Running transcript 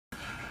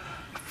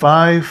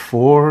5,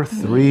 4,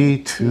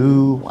 3,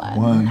 2,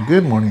 1.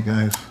 Good morning,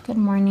 guys. Good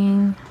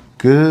morning.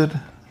 Good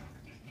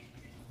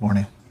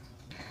morning.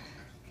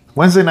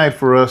 Wednesday night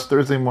for us,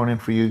 Thursday morning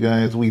for you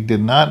guys. We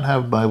did not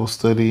have Bible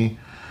study,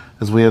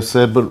 as we have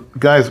said. But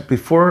guys,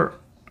 before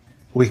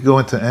we go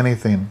into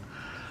anything,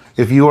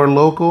 if you are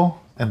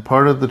local and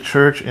part of the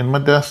church in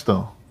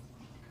Modesto,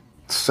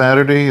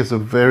 Saturday is a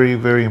very,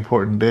 very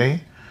important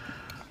day.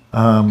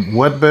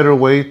 What better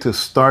way to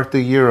start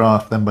the year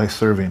off than by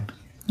serving?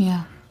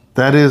 Yeah.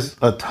 That is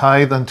a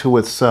tithe unto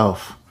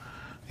itself,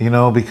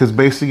 because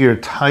basically you're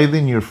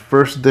tithing your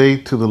first day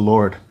to the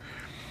Lord.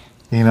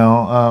 You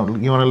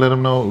want to let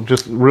them know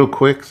just real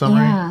quick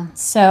summary? Yeah.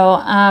 So,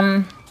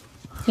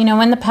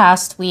 in the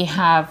past we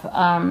have,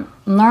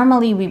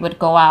 normally we would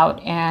go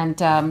out and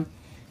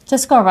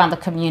just go around the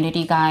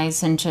community,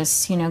 guys, and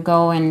just,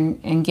 go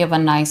and give a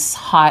nice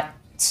hot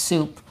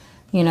soup,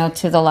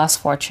 to the less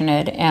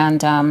fortunate.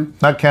 And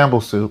not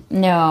Campbell's soup.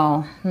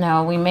 No,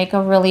 we make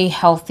a really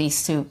healthy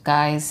soup,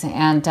 guys.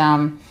 And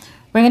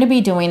we're going to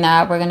be doing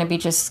that. We're going to be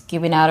just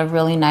giving out a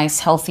really nice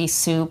healthy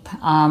soup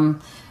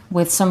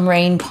with some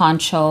rain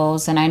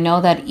ponchos. And I know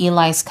that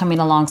Eli's coming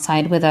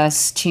alongside with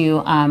us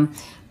to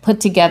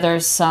put together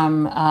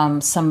some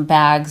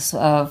bags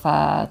of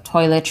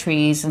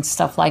toiletries and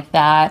stuff like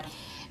that.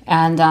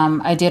 And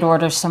I did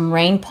order some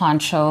rain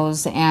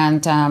ponchos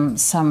and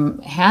some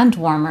hand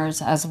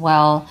warmers as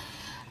well.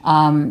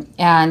 And,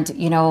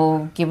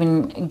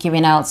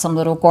 giving out some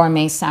little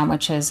gourmet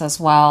sandwiches as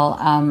well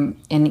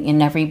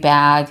in every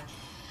bag.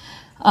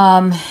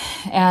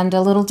 And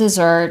a little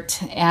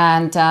dessert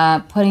and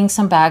putting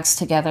some bags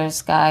together,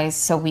 guys,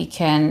 so we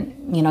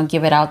can,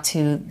 give it out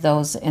to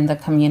those in the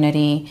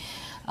community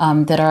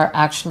that are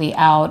actually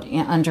out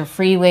under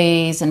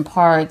freeways and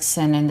parks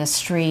and in the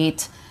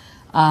street.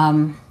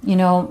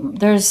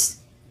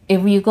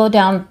 If you go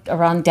down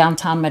around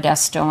downtown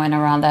Modesto and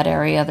around that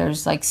area,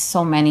 there's like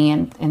so many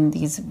in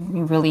these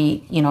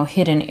really,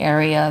 hidden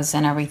areas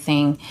and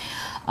everything.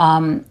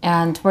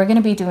 And we're going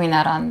to be doing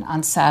that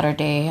on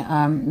Saturday,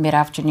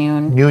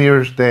 mid-afternoon. New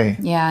Year's Day.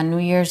 Yeah, New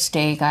Year's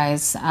Day,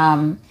 guys.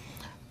 If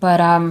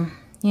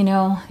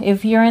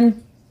you're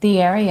in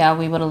the area,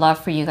 we would love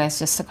for you guys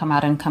just to come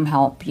out and come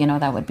help.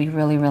 That would be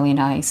really, really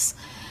nice.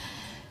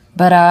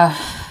 But,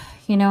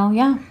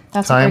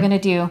 that's what we're going to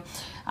do.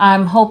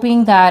 I'm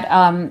hoping that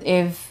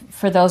if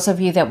for those of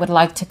you that would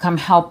like to come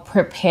help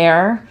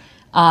prepare,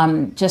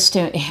 just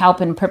to help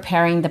in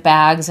preparing the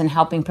bags and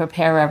helping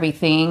prepare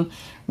everything,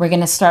 we're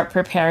going to start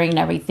preparing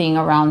everything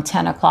around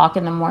 10 o'clock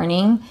in the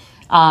morning.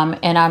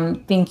 And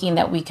I'm thinking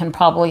that we can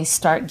probably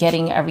start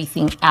getting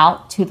everything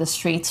out to the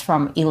streets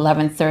from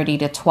 11:30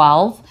 to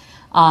 12.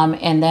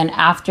 And then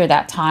after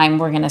that time,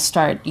 we're going to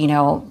start,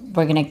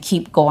 we're going to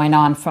keep going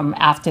on from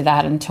after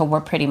that until we're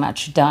pretty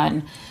much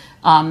done.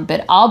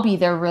 But I'll be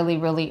there really,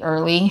 really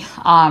early,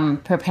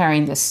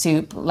 preparing the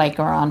soup, like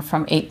around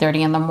from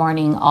 8:30 in the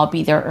morning. I'll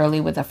be there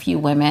early with a few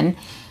women,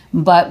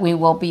 but we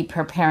will be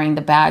preparing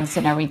the bags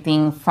and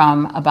everything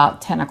from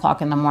about 10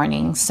 o'clock in the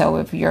morning. So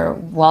if you're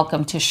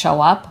welcome to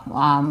show up,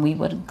 we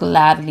would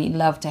gladly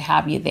love to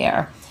have you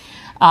there.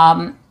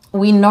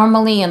 We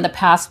normally in the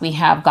past, we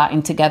have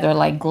gotten together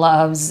like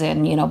gloves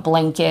and,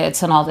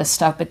 blankets and all this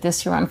stuff. But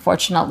this year,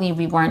 unfortunately,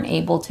 we weren't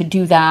able to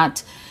do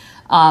that.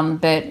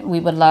 But we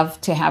would love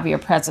to have your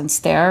presence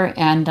there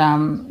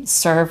and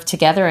serve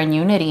together in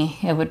unity.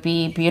 It would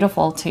be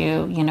beautiful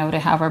to, to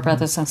have our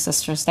brothers and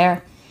sisters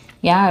there.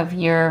 Yeah, if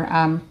you're,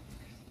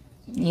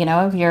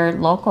 if you're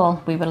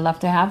local, we would love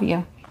to have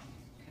you.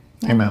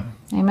 Yeah. Amen.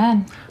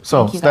 Amen.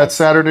 So that's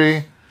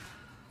Saturday,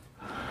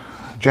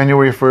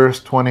 January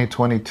 1st,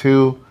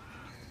 2022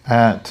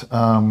 at,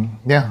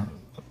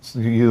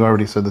 you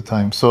already said the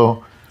time.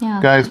 So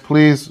guys,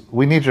 please,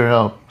 we need your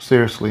help.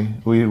 Seriously,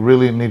 we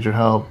really need your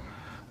help.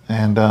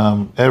 And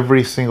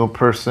every single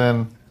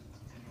person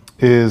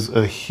is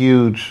a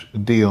huge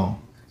deal.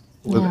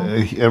 With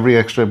every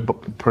extra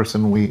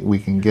person we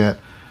can get.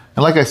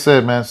 And like I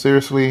said, man,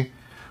 seriously,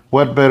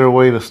 what better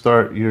way to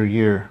start your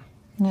year?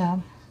 Yeah,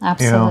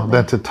 absolutely.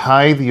 Than to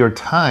tithe your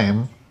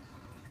time,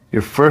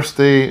 your first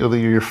day of the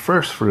year, your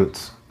first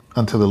fruits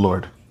unto the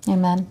Lord.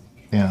 Amen.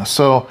 Yeah.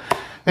 So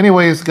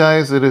anyways,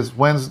 guys, it is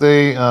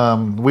Wednesday.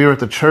 We were at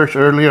the church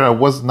earlier. I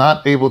was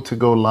not able to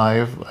go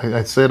live.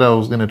 I said I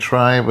was going to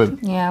try,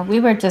 but... Yeah, we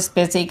were just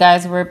busy,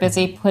 guys. We were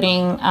busy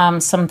putting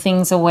some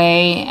things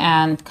away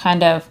and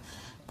kind of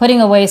putting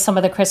away some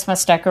of the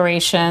Christmas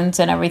decorations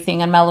and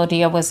everything. And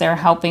Melodia was there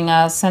helping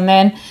us. And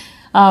then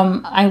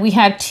we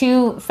had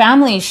two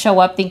families show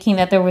up thinking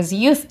that there was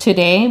youth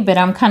today. But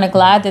I'm kind of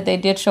glad that they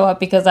did show up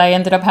because I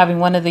ended up having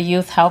one of the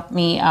youth help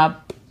me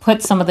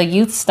put some of the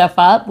youth stuff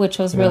up, which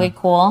was really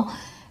cool.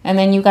 And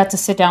then you got to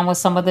sit down with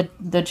some of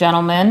the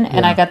gentlemen,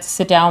 and I got to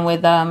sit down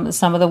with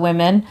some of the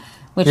women,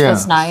 which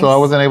was nice. So I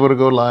wasn't able to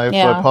go live, so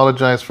I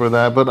apologize for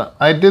that. But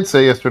I did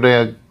say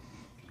yesterday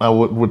I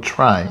would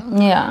try.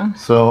 Yeah.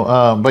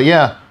 So,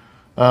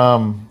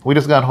 we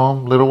just got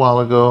home a little while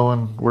ago,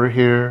 and we're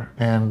here,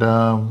 and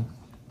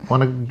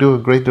want to do a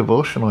great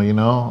devotional,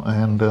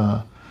 and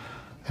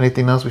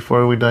Anything else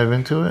before we dive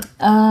into it?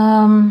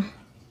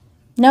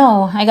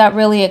 No, I got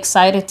really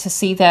excited to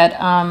see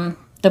that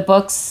the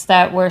books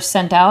that were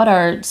sent out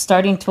are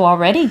starting to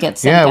already get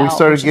sent out. Yeah, we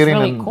started which is getting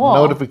really the cool.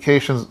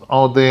 notifications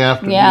all day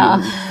after.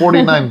 Yeah.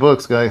 49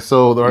 books, guys.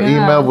 So our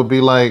Yeah. email would be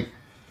like,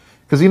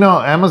 because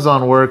how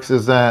Amazon works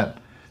is that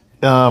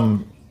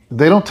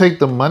they don't take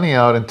the money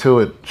out until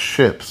it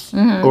ships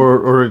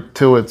or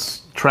until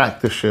it's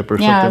tracked to ship or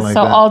something like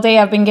so that. all day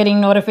I've been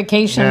getting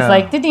notifications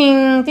like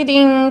ding,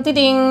 ding,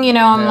 ding.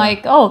 I'm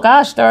like, oh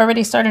gosh, they're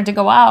already starting to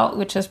go out,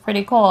 which is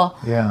pretty cool.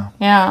 Yeah.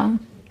 Yeah.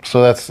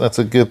 So that's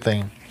a good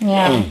thing.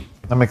 Yeah.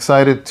 I'm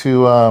excited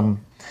to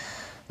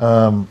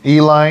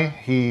Eli.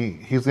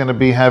 He's going to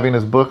be having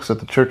his books at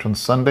the church on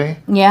Sunday.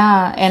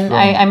 Yeah, and so,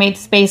 I made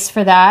space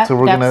for that. So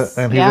he's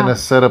gonna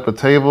set up a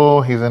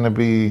table. He's gonna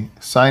be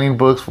signing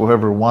books for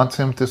whoever wants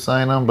him to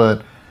sign them.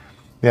 But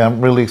yeah, I'm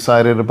really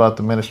excited about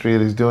the ministry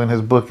that he's doing.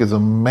 His book is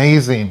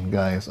amazing,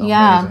 guys. Amazing.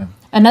 Yeah.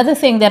 Another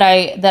thing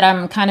that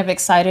I'm kind of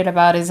excited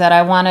about is that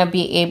I want to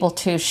be able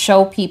to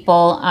show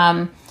people.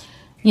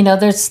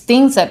 There's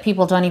things that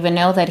people don't even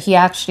know that he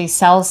actually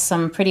sells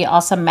some pretty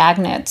awesome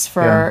magnets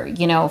for,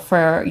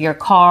 for your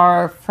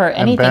car, for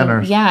anything. And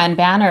banners. Yeah, and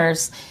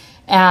banners.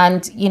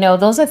 And,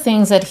 those are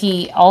things that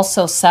he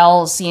also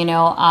sells,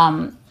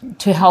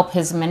 to help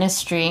his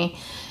ministry.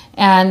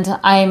 And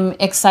I'm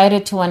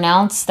excited to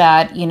announce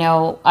that,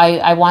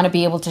 I want to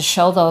be able to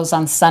show those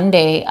on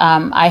Sunday.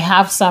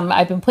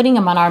 I've been putting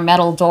them on our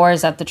metal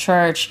doors at the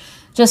church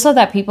just so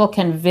that people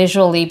can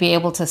visually be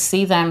able to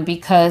see them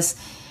because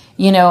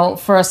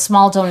for a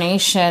small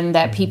donation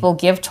that people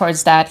give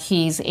towards that,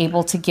 he's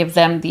able to give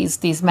them these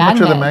magnets. How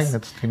much are the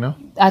magnets, do you know?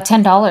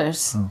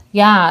 $10. Oh.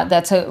 Yeah,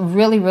 that's a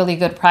really, really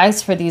good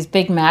price for these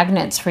big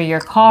magnets for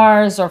your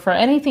cars or for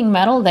anything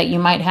metal that you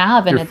might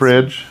have. And your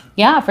fridge.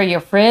 Yeah, for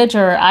your fridge,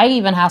 or I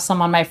even have some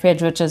on my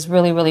fridge, which is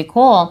really, really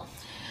cool.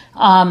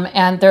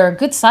 And they're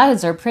good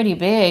size. They're pretty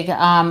big,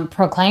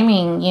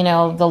 proclaiming,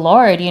 the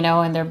Lord,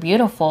 and they're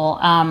beautiful.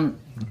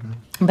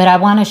 But I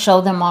want to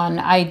show them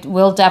I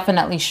will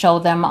definitely show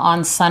them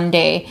on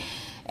Sunday.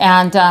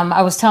 And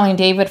I was telling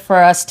David for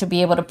us to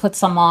be able to put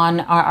some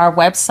on our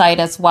website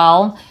as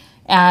well.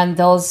 And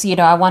those,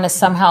 I want to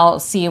somehow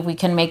see if we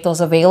can make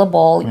those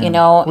available, We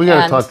got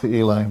to talk to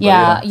Eli.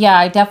 Yeah,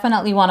 I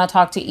definitely want to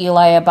talk to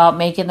Eli about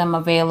making them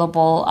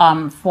available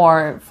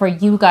for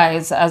you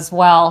guys as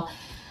well.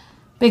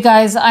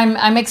 Because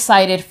I'm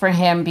excited for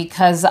him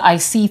because I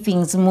see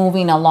things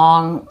moving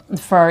along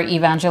for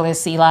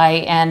Evangelist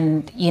Eli,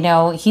 and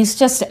he's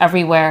just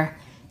everywhere,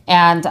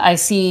 and I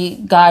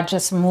see God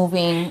just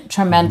moving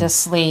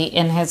tremendously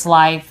in his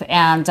life,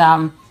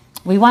 and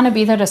we want to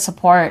be there to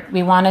support.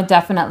 We want to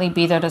definitely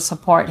be there to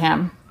support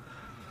him.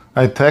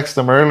 I texted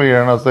him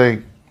earlier, and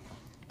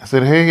I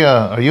said, "Hey,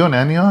 are you in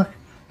Antioch?"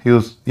 He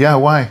was, "Yeah,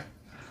 why?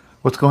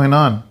 What's going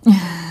on?"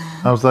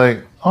 I was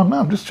like, "Oh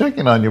no, I'm just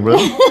checking on you,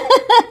 brother."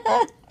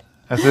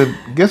 I said,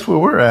 "Guess where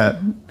we're at?"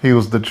 He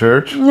was the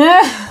church.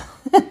 Yeah.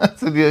 I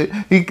said, "Yeah."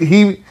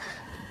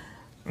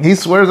 He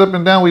swears up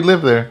and down we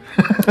live there.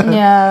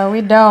 Yeah,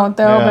 we don't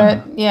though,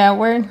 but yeah,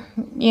 we're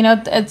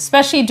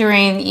especially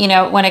during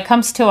when it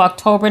comes to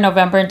October,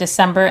 November, and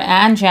December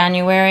and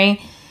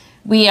January,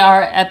 we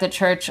are at the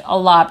church a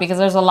lot because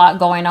there's a lot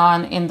going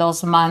on in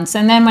those months.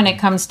 And then when it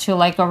comes to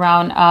like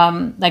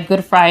around like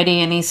Good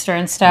Friday and Easter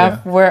and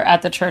stuff, we're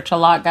at the church a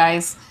lot,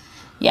 guys.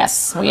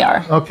 Yes, we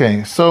are.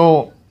 Okay,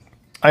 so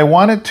I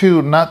wanted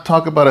to not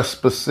talk about a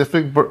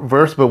specific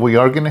verse, but we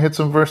are going to hit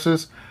some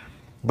verses.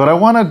 But I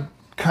want to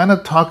kind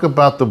of talk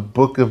about the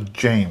book of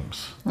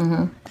James.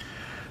 Mm-hmm.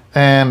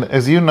 And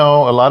as you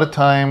know, a lot of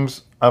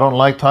times I don't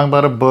like talking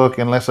about a book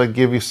unless I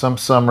give you some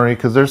summary,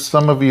 because there's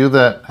some of you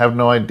that have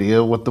no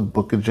idea what the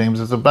book of James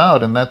is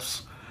about. And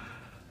that's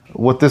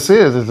what this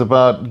is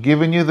about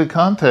giving you the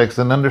context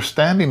and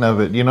understanding of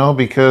it,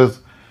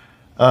 because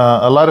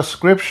a lot of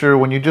scripture,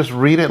 when you just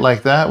read it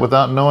like that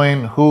without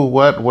knowing who,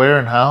 what, where,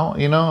 and how,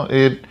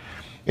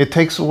 it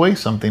takes away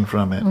something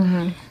from it.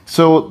 Mm-hmm.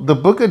 So the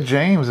book of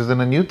James is in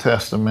the New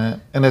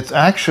Testament, and it's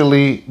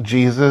actually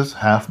Jesus'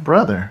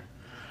 half-brother.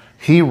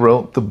 He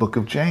wrote the book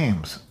of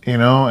James,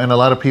 and a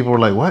lot of people were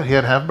like, what, he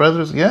had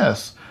half-brothers?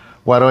 Yes.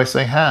 Why do I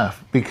say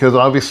half? Because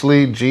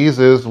obviously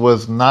Jesus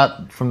was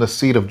not from the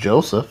seed of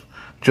Joseph.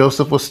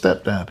 Joseph was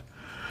stepdad.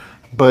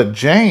 But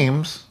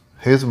James,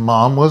 his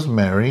mom was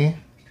Mary,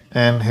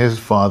 and his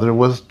father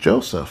was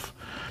Joseph.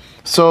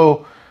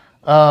 So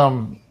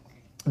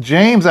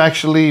James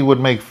actually would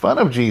make fun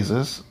of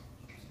Jesus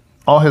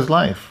all his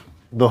life,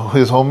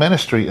 his whole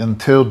ministry,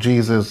 until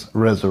Jesus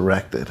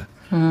resurrected.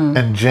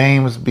 And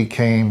James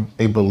became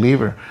a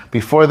believer.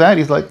 Before that,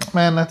 he's like,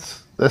 man,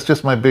 that's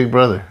just my big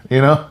brother,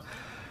 There's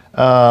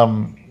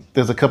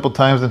a couple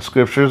times in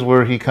scriptures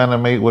where he kind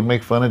of would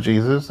make fun of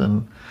Jesus.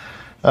 And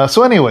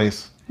so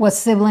anyways. What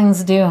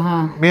siblings do,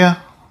 huh?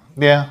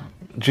 Yeah.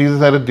 Jesus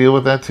had to deal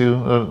with that too,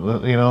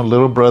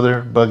 little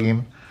brother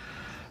bugging.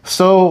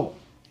 So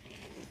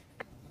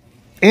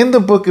in the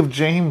book of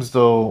James,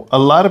 though, a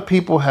lot of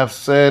people have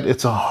said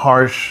it's a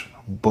harsh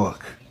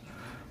book.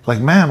 Like,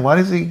 man, why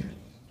does he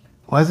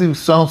does he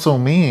sound so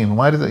mean?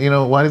 Why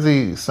does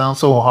he sound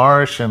so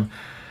harsh? And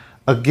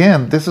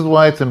again, this is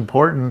why it's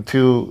important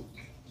to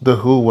the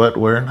who, what,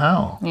 where, and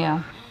how.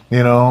 Yeah.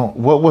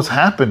 What was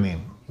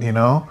happening,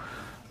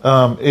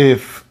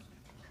 if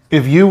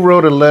you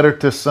wrote a letter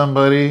to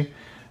somebody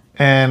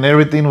and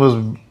everything was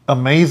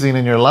amazing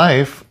in your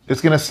life, it's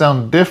going to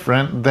sound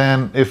different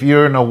than if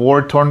you're in a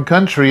war-torn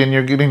country and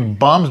you're getting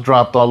bombs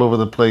dropped all over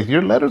the place.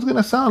 Your letter's going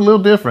to sound a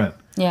little different.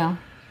 Yeah.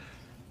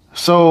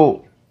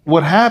 So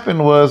what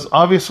happened was,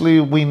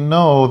 obviously, we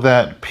know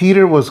that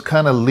Peter was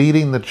kind of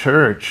leading the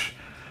church,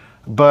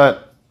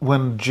 but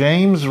when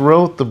James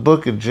wrote the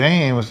book of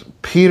James,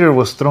 Peter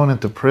was thrown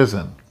into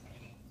prison.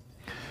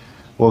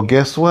 Well,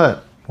 guess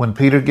what? When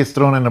Peter gets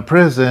thrown into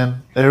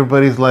prison,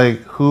 everybody's like,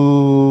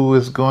 who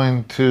is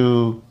going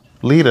to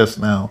lead us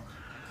now?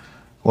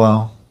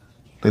 Well,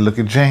 they look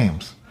at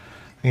James.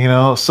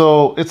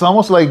 So it's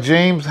almost like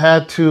James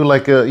had to,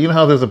 like,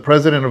 how there's a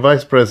president and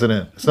vice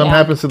president. Something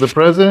happens to the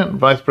president,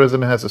 vice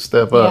president has to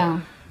step up.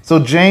 Yeah. So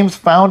James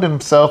found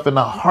himself in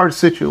a hard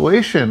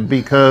situation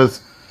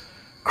because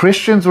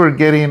Christians were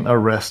getting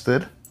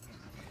arrested.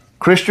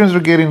 Christians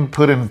were getting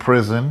put in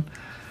prison.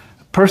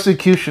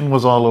 Persecution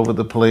was all over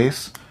the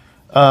place.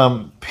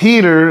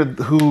 Peter,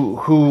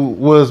 who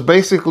was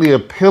basically a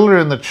pillar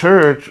in the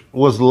church,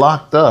 was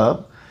locked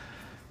up.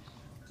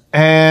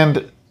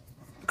 And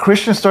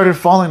Christians started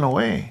falling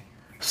away.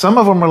 Some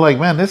of them were like,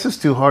 man, this is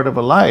too hard of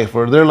a life.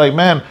 Or they're like,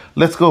 man,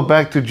 let's go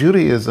back to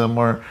Judaism.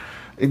 Or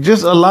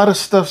just a lot of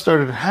stuff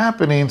started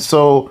happening.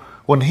 So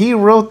when he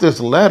wrote this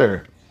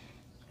letter,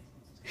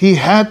 he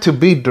had to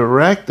be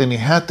direct and he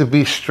had to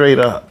be straight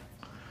up.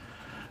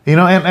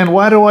 And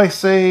why do I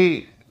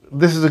say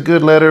this is a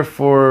good letter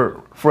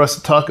for us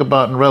to talk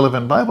about in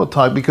Relevant Bible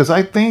Talk? Because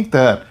I think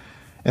that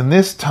in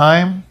this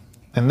time,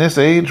 in this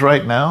age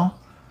right now,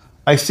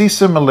 I see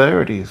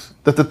similarities,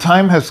 that the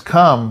time has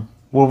come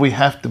where we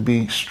have to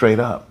be straight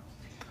up.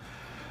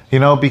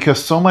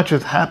 Because so much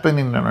is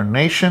happening in our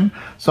nation,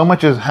 so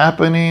much is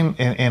happening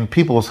in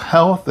people's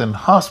health and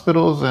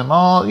hospitals and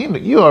all.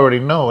 You already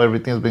know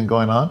everything that's been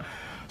going on.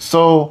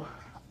 So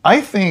I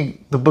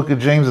think the book of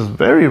James is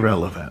very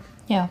relevant.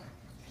 Yeah.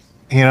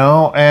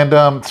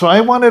 And so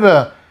I wanted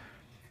to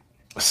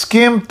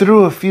skim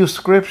through a few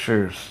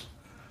scriptures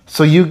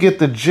so you get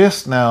the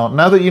gist now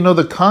that you know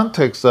the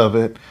context of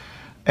it.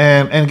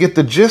 And get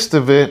the gist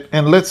of it,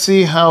 and let's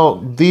see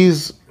how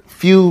these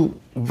few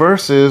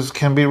verses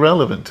can be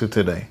relevant to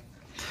today.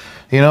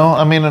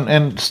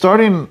 And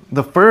starting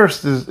the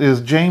first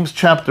is James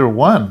chapter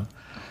 1.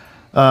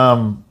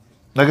 Like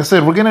I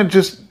said, we're going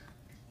to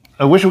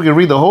I wish we could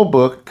read the whole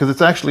book, because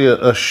it's actually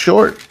a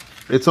short,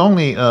 it's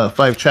only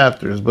 5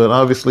 chapters, but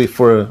obviously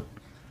for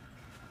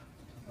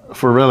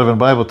Relevant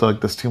Bible Talk,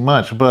 that's too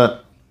much.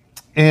 But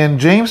in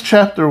James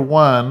chapter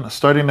 1,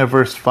 starting at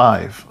verse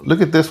 5,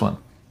 look at this one.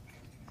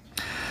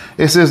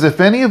 It says, if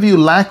any of you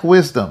lack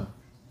wisdom,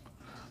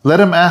 let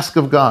him ask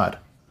of God,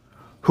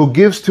 who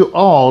gives to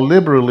all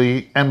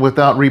liberally and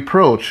without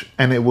reproach,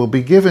 and it will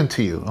be given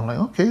to you. I'm like,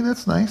 okay,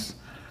 that's nice.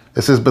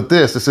 It says,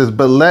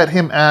 but let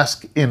him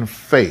ask in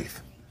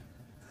faith,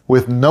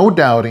 with no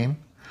doubting,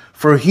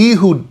 for he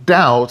who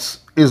doubts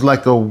is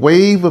like a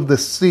wave of the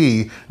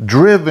sea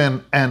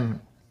driven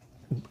and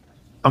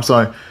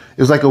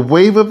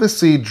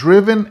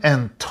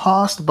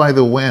tossed by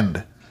the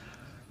wind.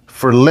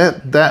 For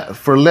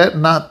let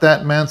not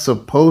that man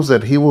suppose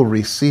that he will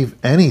receive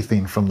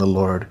anything from the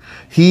Lord.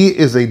 He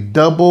is a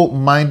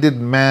double-minded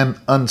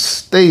man,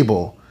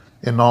 unstable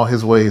in all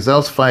his ways. That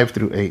was 5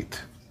 through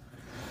 8.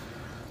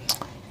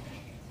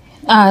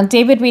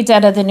 David reads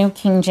out of the New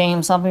King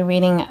James. I'll be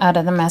reading out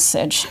of the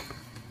Message.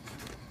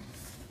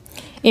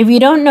 If you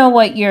don't know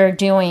what you're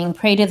doing,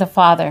 pray to the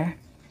Father.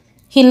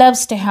 He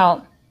loves to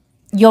help.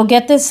 You'll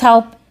get this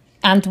help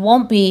and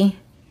won't be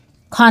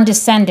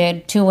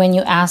condescended to when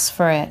you ask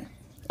for it.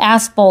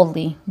 Ask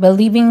boldly,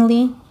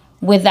 believingly,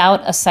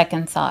 without a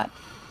second thought.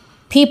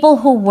 People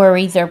who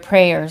worry their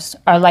prayers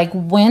are like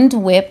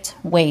wind-whipped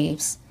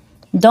waves.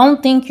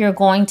 Don't think you're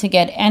going to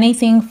get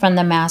anything from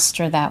the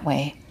Master that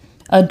way.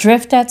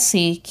 Adrift at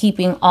sea,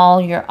 keeping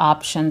all your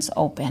options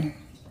open.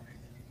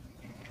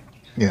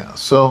 Yeah,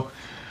 so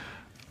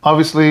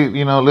obviously,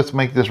 let's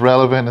make this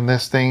relevant. And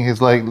this thing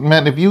is like,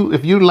 man, if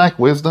you lack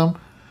wisdom,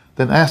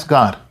 then ask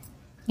God.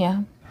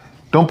 Yeah.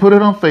 Don't put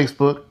it on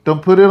Facebook.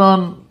 Don't put it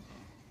on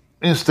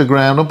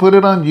Instagram. Don't put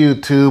it on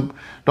YouTube.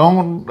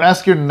 Don't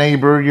ask your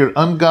neighbor, your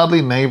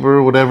ungodly neighbor,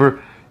 or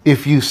whatever.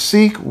 If you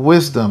seek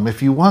wisdom,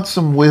 if you want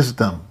some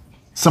wisdom,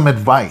 some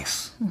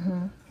advice,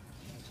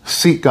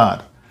 seek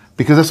God.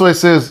 Because that's why it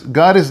says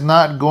God is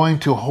not going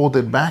to hold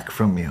it back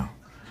from you.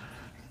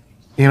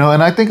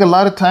 And I think a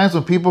lot of times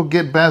when people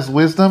get bad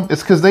wisdom,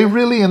 it's because they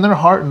really in their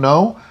heart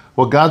know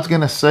what God's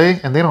going to say,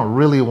 and they don't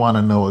really want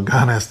to know what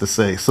God has to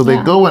say. So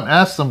they go and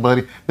ask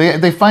somebody.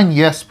 They find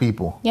yes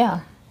people.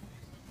 Yeah.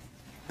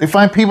 They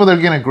find people that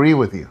are going to agree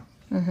with you.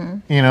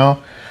 And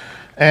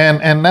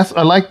that's,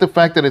 I like the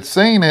fact that it's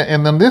saying it.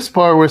 And then this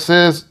part where it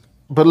says,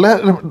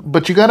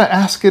 but you got to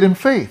ask it in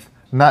faith,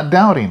 not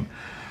doubting.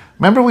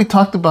 remember we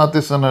talked about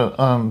this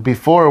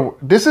before.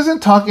 This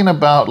isn't talking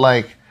about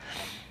like,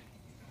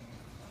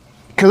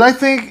 because I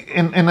think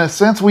in a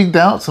sense we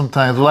doubt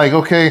sometimes. Like,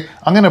 okay,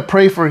 I'm going to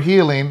pray for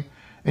healing,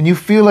 and you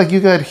feel like you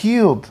got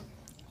healed.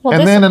 Well,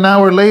 and then an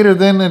hour later,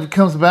 then it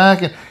comes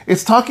back. And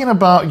it's talking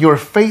about your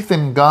faith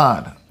in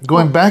God,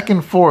 going back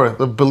and forth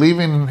of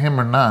believing in Him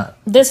or not.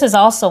 This is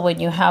also when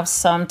you have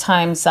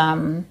sometimes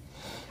the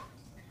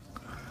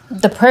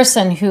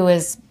person who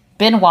has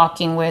been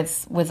walking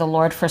with the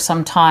Lord for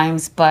some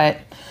times, but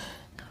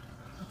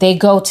they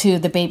go to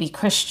the baby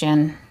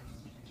Christian,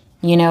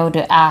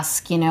 to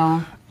ask,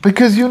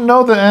 Because you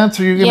know the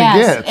answer you're going to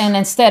get. And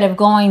instead of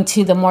going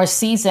to the more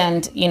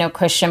seasoned,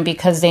 Christian,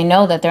 because they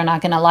know that they're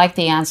not going to like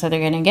the answer they're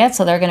going to get,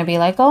 so they're going to be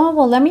like, oh,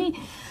 well, let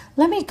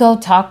me go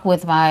talk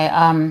with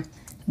my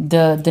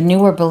the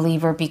newer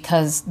believer,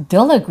 because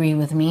they'll agree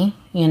with me.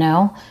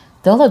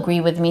 They'll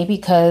agree with me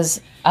because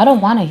I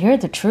don't want to hear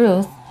the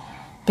truth,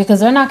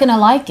 because they're not going to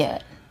like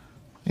it.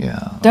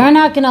 Yeah, they're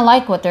not going to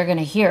like what they're going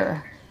to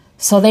hear,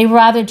 so they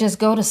rather just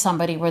go to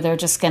somebody where they're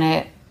just going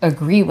to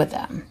agree with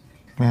them.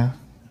 Yeah.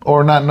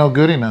 Or not know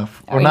good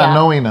enough, or not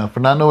know enough,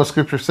 or not know what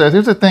Scripture says.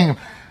 Here's the thing,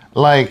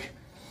 like,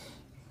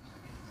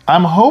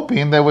 I'm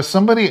hoping that when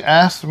somebody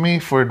asks me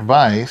for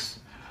advice,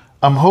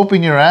 I'm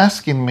hoping you're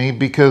asking me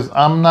because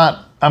I'm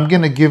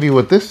going to give you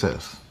what this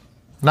says,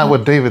 not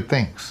what David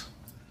thinks.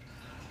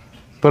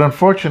 But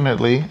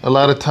unfortunately, a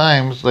lot of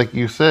times, like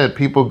you said,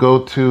 people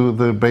go to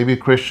the baby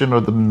Christian or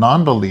the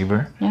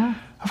non-believer. Yeah.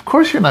 Of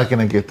course you're not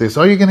going to get this.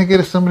 All you're going to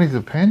get is somebody's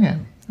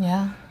opinion.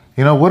 Yeah.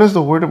 What does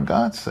the Word of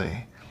God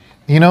say?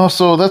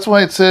 So that's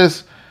why it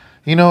says,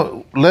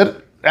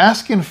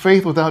 ask in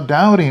faith without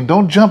doubting.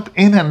 Don't jump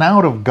in and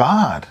out of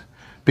God,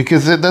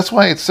 because that's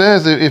why it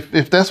says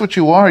if that's what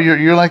you are,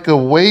 you're like a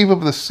wave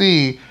of the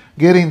sea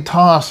getting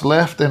tossed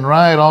left and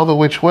right all the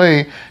which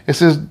way. It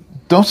says,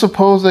 don't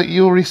suppose that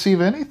you'll receive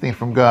anything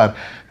from God.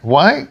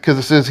 Why? Because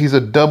it says He's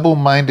a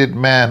double-minded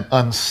man,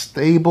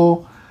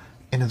 unstable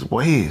in his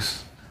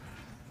ways.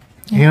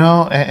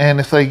 And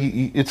it's like,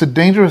 it's a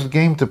dangerous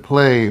game to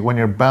play when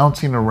you're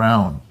bouncing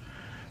around.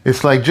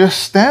 It's like,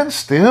 just stand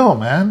still,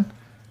 man.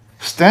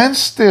 Stand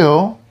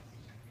still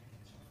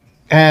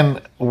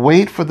and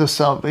wait for the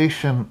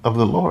salvation of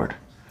the Lord.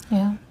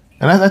 Yeah.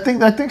 And I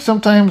think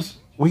sometimes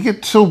we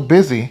get so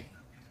busy,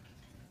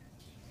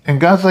 and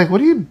God's like,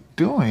 what are you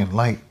doing?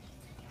 Like,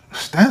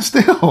 stand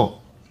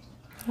still.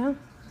 Yeah.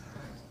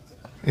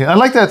 Yeah, I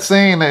like that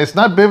saying. It's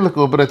not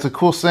biblical, but it's a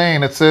cool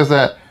saying. It says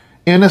that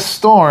in a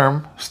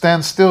storm,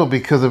 stand still,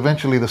 because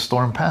eventually the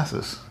storm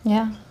passes.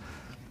 Yeah.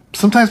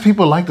 Sometimes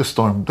people like the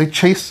storm.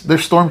 They're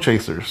storm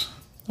chasers.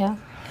 Yeah.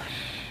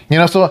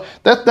 So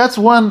that's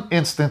one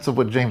instance of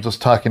what James was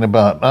talking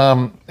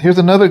about. Here's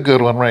another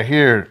good one right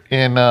here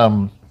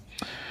in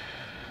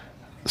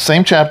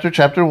same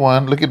chapter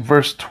 1. Look at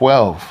verse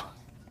 12.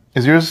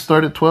 Is yours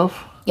start at 12?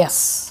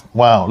 Yes.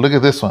 Wow, look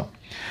at this one.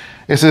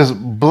 It says,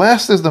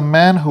 blessed is the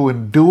man who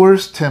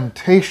endures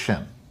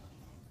temptation.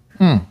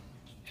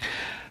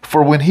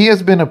 For when he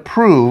has been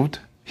approved,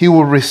 he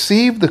will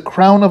receive the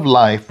crown of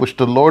life which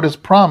the Lord has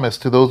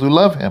promised to those who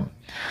love Him.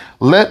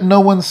 Let no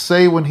one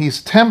say when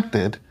he's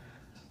tempted,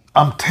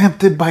 I'm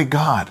tempted by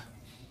God.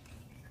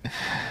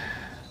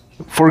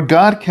 For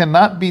God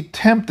cannot be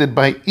tempted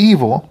by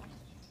evil,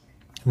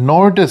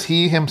 nor does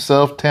He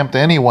Himself tempt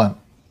anyone.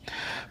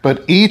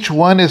 But each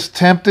one is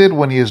tempted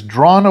when he is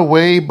drawn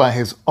away by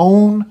his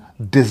own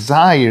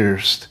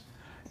desires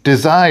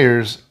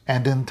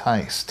and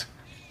enticed.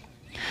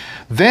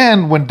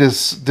 Then when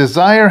this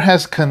desire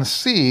has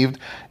conceived,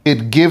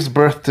 it gives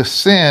birth to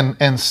sin,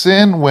 and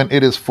sin, when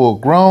it is full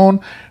grown,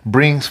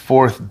 brings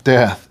forth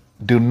death.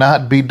 Do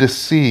not be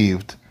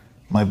deceived,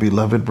 my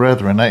beloved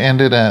brethren. I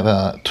ended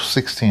at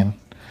 16.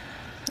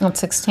 At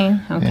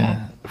 16? Okay.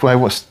 Yeah. I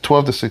was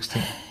 12 to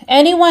 16.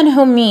 Anyone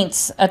who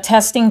meets a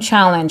testing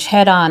challenge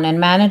head on and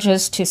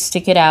manages to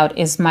stick it out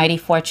is mighty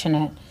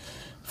fortunate.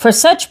 For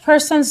such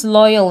persons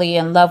loyally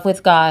in love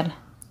with God,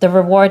 the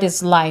reward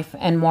is life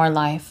and more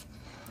life.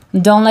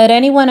 Don't let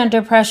anyone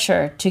under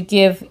pressure to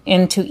give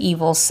into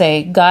evil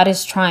say, God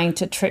is trying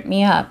to trip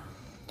me up.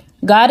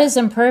 God is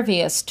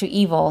impervious to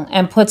evil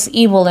and puts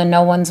evil in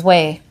no one's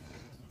way.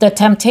 The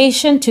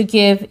temptation to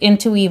give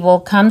into evil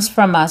comes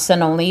from us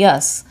and only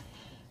us.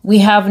 We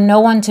have no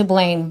one to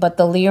blame but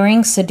the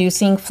leering,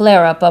 seducing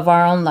flare-up of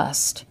our own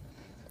lust.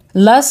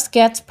 Lust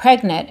gets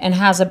pregnant and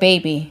has a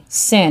baby,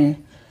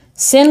 sin.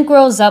 Sin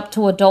grows up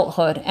to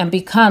adulthood and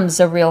becomes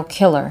a real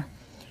killer.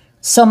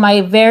 So my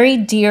very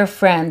dear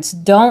friends,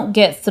 don't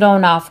get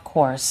thrown off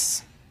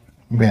course.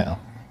 Yeah.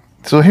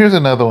 So here's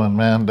another one,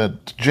 man,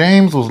 that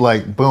James was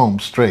like, boom,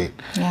 straight.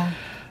 Yeah.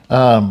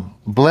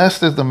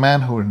 Blessed is the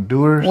man who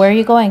endures. Where are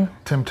you going?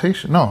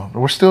 Temptation. No,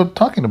 we're still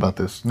talking about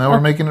this. Now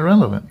we're making it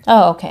relevant.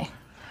 Oh, okay.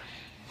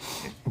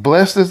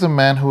 Blessed is the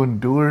man who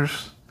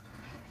endures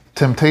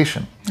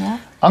temptation. Yeah.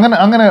 I'm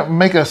gonna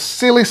make a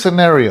silly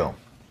scenario.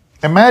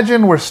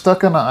 Imagine we're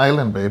stuck on an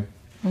island, babe,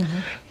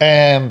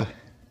 and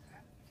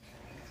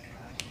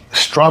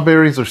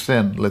strawberries are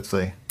sin, let's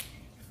say.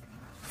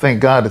 Thank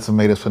God it's a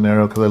made-up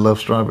scenario because I love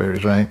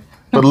strawberries, right?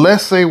 But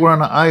let's say we're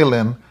on an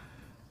island,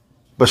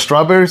 but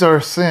strawberries are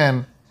a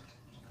sin,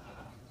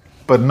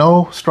 but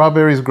no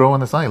strawberries grow on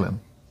this island.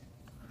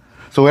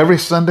 So every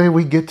Sunday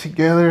we get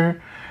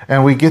together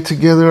and we get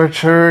together at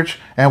church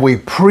and we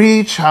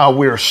preach how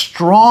we're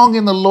strong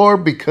in the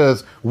Lord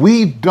because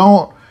we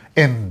don't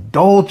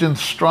indulge in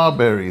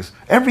strawberries.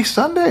 Every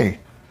Sunday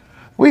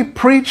we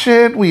preach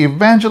it, we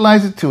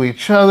evangelize it to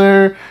each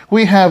other.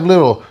 We have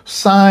little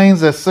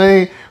signs that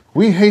say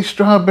we hate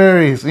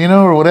strawberries,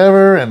 or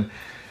whatever. And,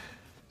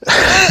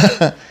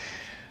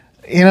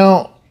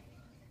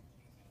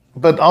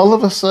 but all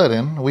of a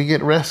sudden we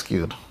get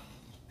rescued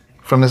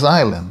from this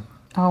island.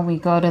 Oh, we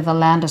go to the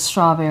land of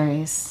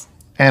strawberries.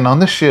 And on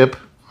the ship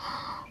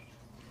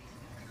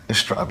is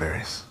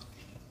strawberries.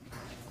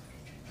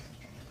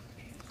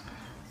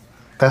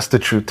 That's the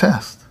true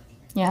test.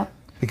 Yep.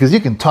 Because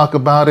you can talk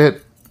about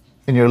it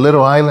in your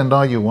little island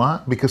all you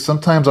want, because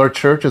sometimes our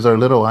church is our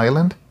little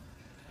island.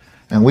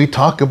 And we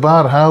talk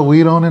about how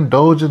we don't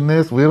indulge in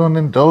this, we don't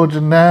indulge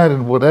in that,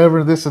 and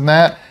whatever, this and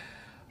that.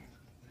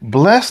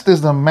 Blessed is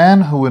the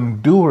man who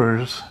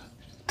endures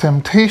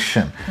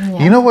temptation. Yeah.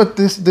 You know what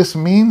this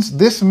means?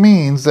 This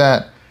means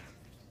that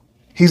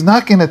he's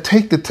not going to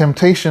take the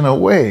temptation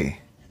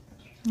away.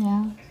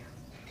 Yeah.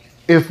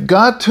 If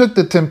God took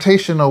the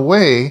temptation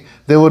away,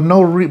 there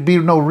would be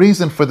no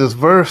reason for this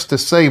verse to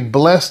say,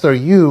 blessed are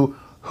you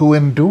who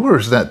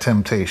endures that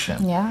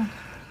temptation. Yeah.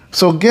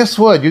 So guess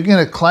what? You're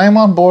going to climb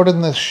on board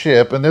in this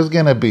ship and there's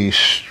going to be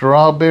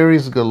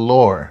strawberries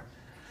galore.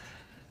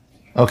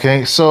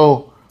 Okay,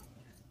 so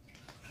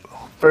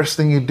first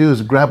thing you do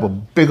is grab a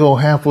big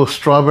old handful of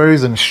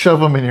strawberries and shove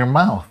them in your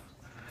mouth.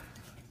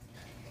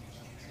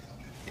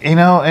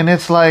 And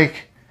it's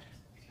like,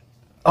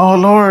 oh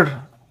Lord,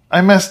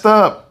 I messed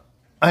up.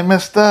 I've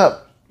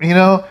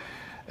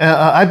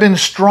been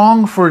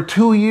strong for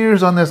 2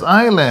 years on this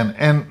island.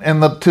 And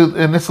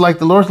it's like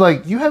the Lord's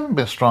like, you haven't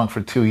been strong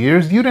for 2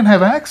 years. You didn't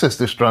have access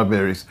to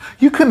strawberries.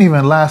 You couldn't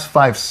even last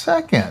 5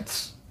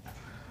 seconds.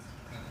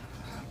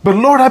 But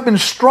Lord, I've been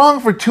strong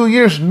for 2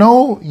 years.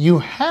 No, you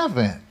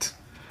haven't.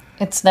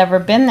 It's never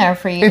been there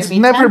for you to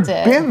be tempted. It's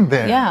never been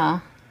there.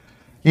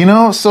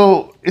 Yeah.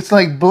 So it's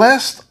like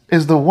blessed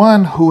is the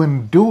one who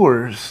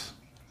endures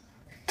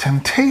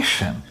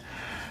temptation.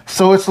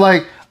 So it's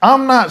like,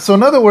 so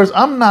in other words,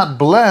 I'm not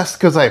blessed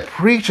because I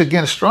preach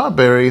against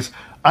strawberries.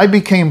 I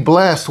became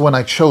blessed when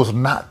I chose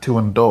not to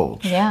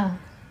indulge. Yeah.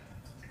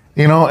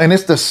 And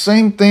it's the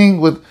same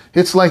thing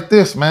it's like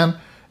this, man.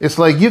 It's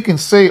like you can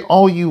say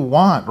all you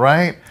want,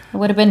 right? It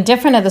would have been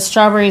different if the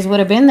strawberries would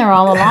have been there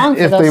all along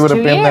for those 2 years. If they would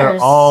have been there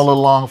all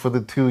along for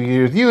the 2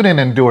 years. You didn't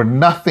endure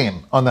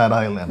nothing on that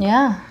island.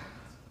 Yeah.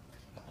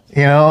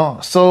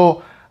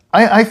 So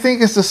I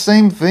think it's the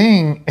same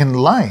thing in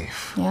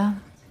life. Yeah.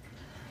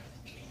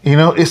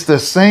 It's the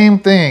same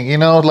thing.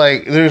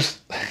 Like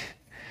there's,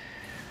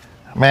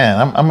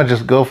 man, I'm going to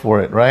just go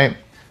for it, right?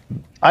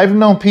 I've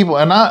known people,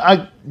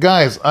 and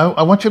guys,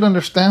 I want you to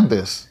understand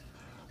this.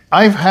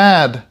 I've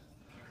had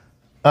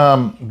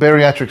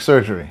bariatric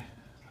surgery.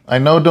 I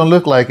know it don't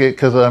look like it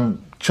because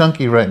I'm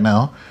chunky right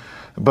now,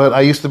 but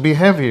I used to be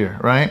heavier,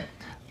 right?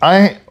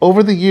 I,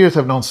 over the years,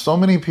 have known so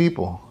many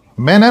people,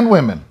 men and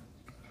women,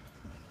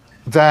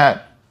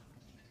 that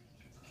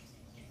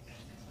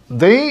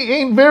they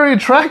ain't very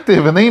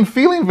attractive and they ain't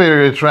feeling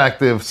very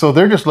attractive. So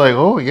they're just like,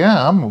 oh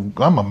yeah, I'm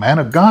a man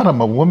of God.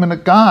 I'm a woman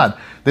of God.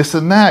 This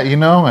and that,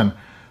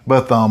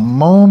 but the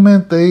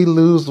moment they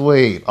lose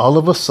weight, all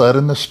of a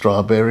sudden the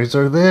strawberries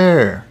are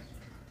there.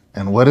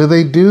 And what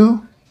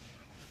do?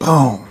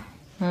 Boom.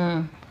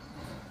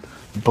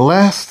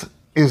 Blessed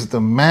is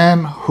the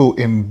man who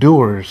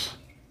endures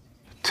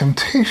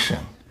temptation.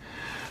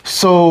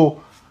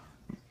 So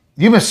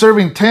you've been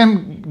serving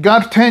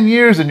God 10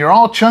 years and you're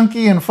all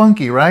chunky and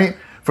funky, right?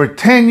 For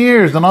 10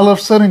 years, and all of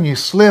a sudden you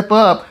slip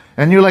up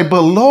and you're like,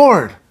 but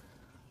Lord,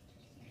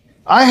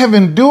 I have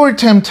endured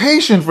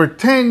temptation for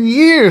 10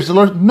 years. The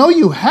Lord, no,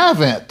 you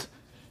haven't.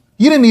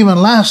 You didn't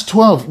even last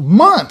 12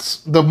 months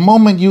the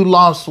moment you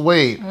lost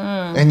weight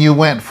and you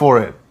went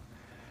for it.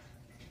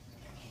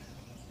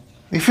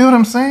 You feel what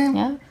I'm saying?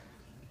 Yeah.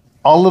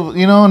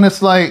 And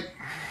it's like,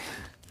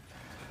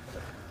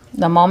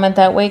 the moment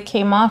that weight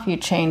came off, you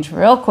changed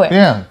real quick.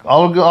 Yeah.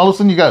 All of a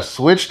sudden you got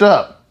switched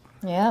up.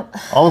 Yep.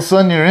 All of a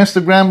sudden your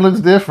Instagram looks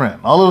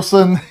different. All of a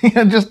sudden,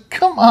 just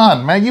come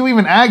on, man. You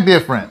even act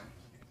different.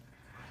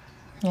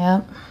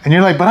 Yep. And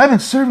you're like, but I've been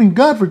serving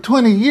God for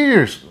 20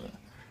 years.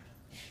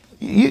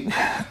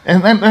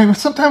 And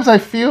sometimes I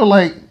feel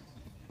like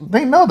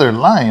they know they're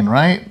lying,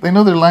 right? They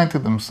know they're lying to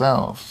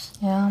themselves.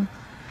 Yeah.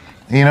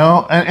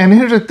 And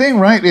here's the thing,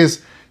 right?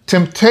 Is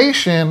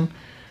temptation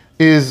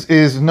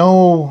is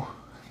no...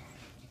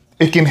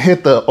 It can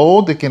hit the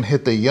old, it can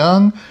hit the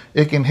young,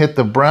 it can hit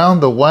the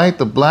brown, the white,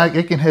 the black,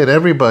 it can hit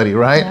everybody,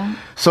 right? Yeah.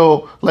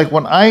 So, like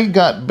when I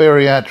got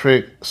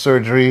bariatric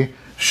surgery,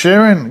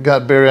 Sharon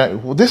got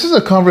bariatric. This is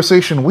a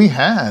conversation we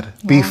had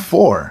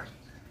before.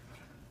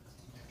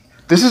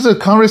 This is a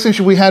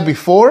conversation we had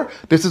before.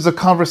 This is a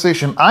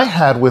conversation I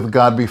had with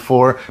God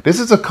before. This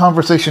is a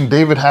conversation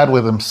David had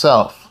with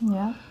himself.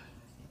 Yeah.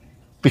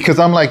 Because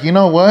I'm like, you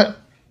know what?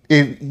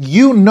 If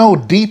you know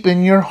deep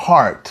in your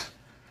heart,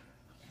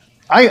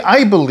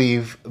 I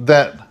believe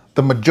that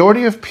the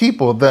majority of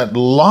people that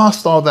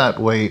lost all that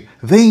weight,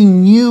 they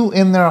knew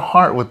in their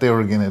heart what they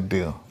were going to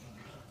do.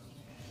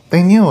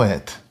 They knew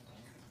it.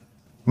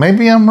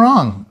 Maybe I'm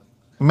wrong.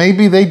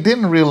 Maybe they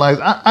didn't realize.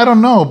 I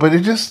don't know, but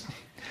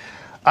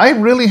I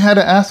really had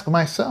to ask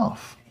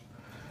myself.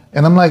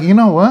 And I'm like, you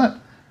know what?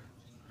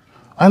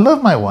 I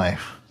love my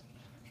wife.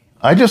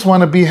 I just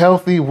want to be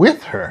healthy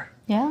with her.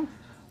 Yeah.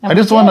 I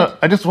just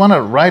want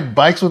to ride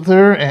bikes with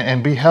her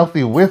and be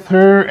healthy with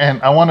her, and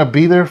I want to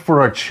be there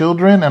for our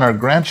children and our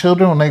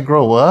grandchildren when they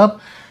grow up.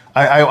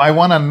 I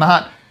want to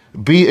not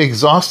be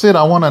exhausted.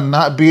 I want to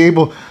not be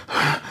able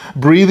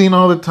breathing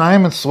all the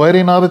time and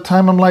sweating all the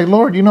time. I'm like,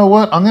 Lord, you know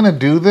what? I'm going to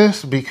do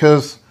this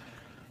because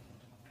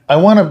I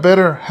want a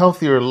better,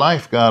 healthier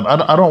life, God.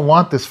 I don't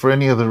want this for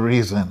any other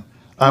reason.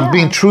 I'm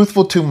being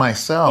truthful to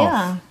myself.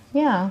 Yeah,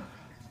 yeah.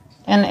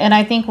 And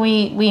I think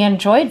we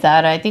enjoyed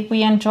that. I think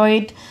we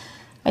enjoyed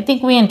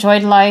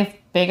life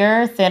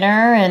bigger,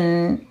 thinner,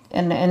 and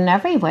in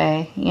every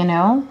way, you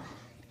know?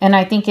 And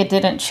I think it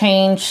didn't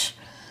change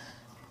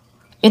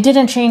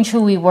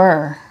who we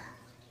were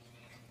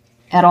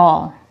at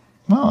all.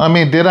 No, I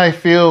mean, did I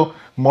feel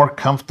more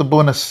comfortable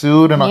in a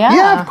suit? And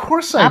yeah, of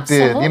course I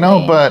did, you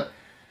know, but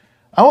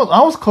I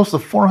was close to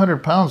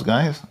 400 pounds,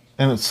 guys.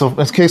 And so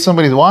in case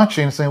somebody's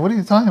watching and saying, what are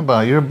you talking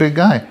about? You're a big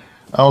guy.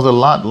 I was a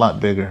lot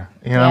bigger,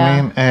 you know what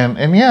I mean?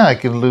 And yeah, I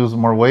could lose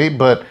more weight,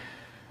 but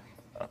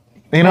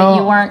you know,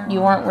 you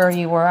weren't where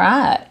you were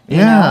at. You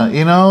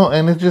know,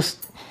 and it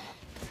just,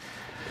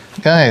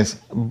 guys,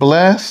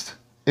 blessed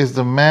is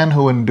the man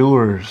who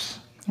endures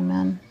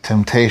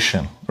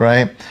temptation,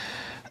 right?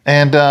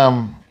 And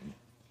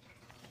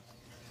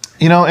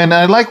you know, and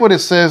I like what it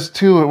says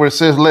too, where it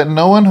says, "Let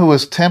no one who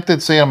is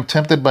tempted say, I'm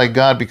tempted by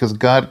God, because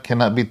God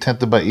cannot be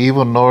tempted by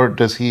evil, nor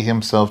does he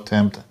himself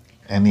tempt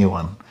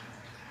anyone."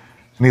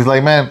 And he's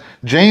like, man,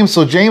 James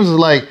is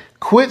like,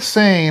 quit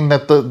saying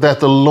that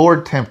the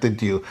Lord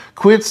tempted you.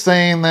 Quit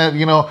saying that,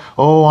 you know,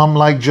 oh, I'm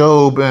like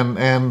Job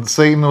and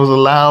Satan was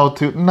allowed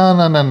to.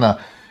 No.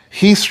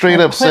 He straight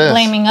up says,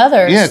 quit blaming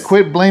others. Yeah,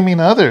 quit blaming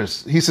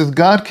others. He says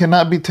God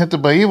cannot be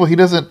tempted by evil. He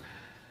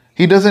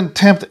doesn't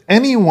tempt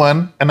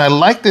anyone. And I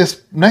like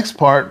this next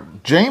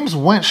part. James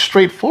went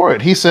straight for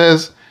it. He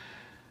says,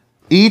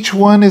 each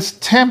one is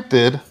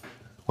tempted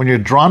when you're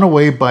drawn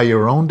away by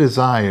your own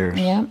desires.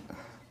 Yep.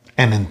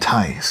 And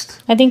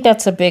enticed. I think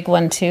that's a big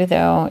one too,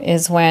 though,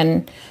 is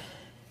when,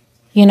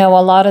 you know,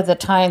 a lot of the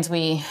times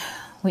we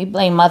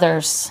blame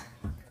others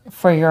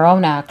for your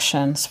own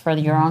actions, for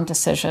your own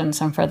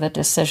decisions, and for the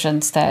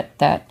decisions for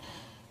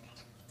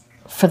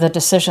the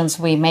decisions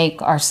we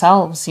make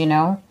ourselves, you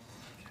know.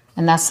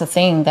 And that's the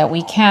thing, that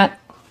we can't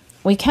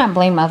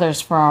blame others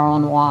for our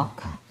own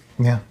walk.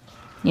 Yeah.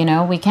 You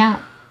know, we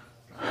can't.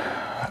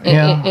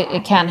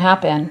 It can't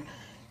happen.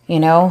 You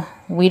know,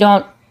 we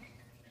don't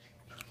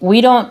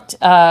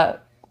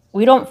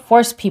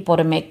force people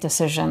to make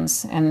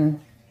decisions in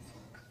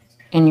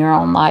your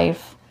own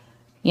life.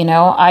 You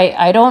know,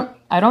 I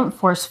don't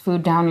force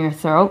food down your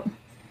throat.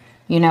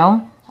 You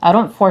know, I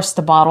don't force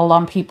the bottle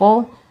on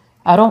people.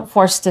 I don't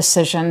force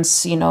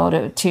decisions, you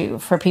know,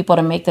 for people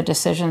to make the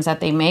decisions that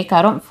they make.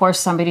 I don't force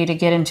somebody to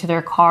get into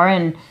their car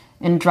and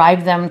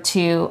drive them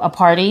to a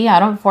party. I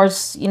don't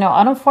force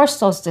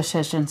those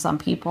decisions on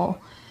people.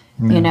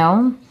 You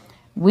know,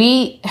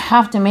 we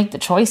have to make the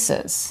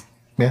choices.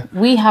 Yeah.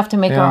 We have to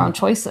make our own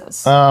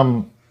choices.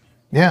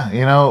 Yeah,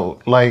 you know,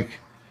 like,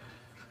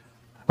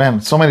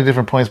 man, so many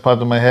different points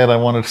popped in my head. I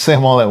wanted to say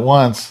them all at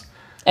once.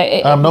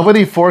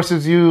 Nobody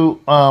forces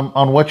you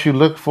on what you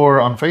look for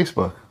on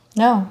Facebook.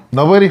 No.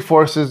 Nobody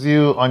forces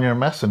you on your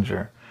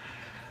messenger.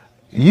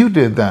 You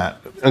did that.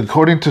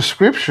 According to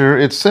scripture,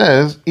 it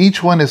says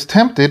each one is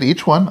tempted,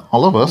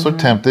 all of us are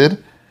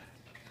tempted,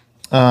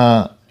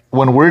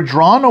 when we're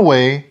drawn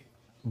away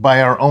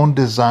by our own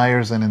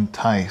desires and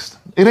enticed.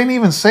 It ain't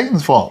even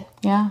Satan's fault.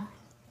 Yeah.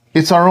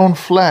 It's our own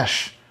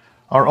flesh,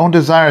 our own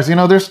desires. You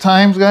know, there's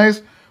times,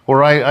 guys,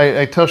 where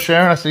I tell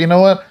Sharon, I said, you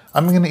know what?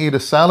 I'm going to eat a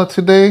salad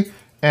today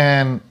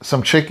and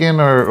some chicken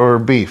or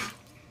beef.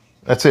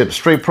 That's it.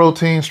 Straight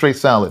protein, straight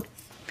salad.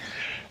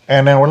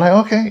 And then we're like,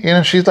 okay. You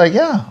know, she's like,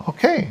 yeah,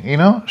 okay. You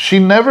know, she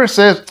never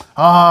says,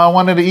 I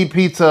wanted to eat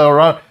pizza.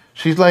 Or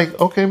she's like,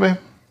 okay, babe.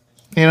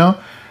 You know,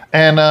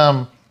 and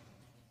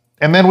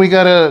then we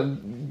got to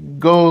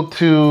go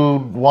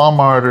to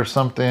Walmart or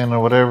something or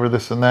whatever,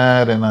 this and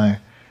that, and I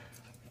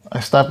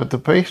stop at the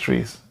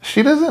pastries.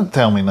 She doesn't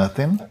tell me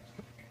nothing,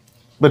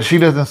 but she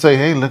doesn't say,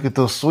 hey, look at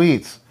those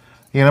sweets.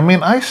 You know what I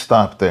mean? I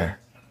stopped there.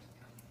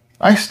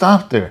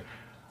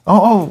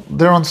 Oh,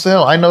 they're on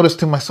sale. I noticed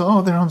to myself,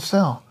 oh, they're on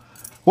sale.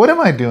 What am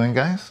I doing,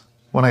 guys,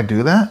 when I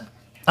do that?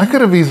 I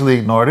could have easily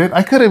ignored it.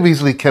 I could have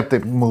easily kept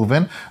it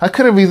moving. I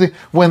could have easily,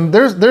 when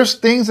there's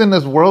things in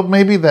this world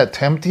maybe that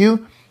tempt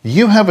you,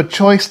 you have a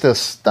choice to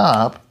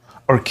stop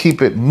or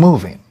keep it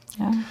moving.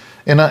 Yeah.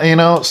 And you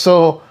know,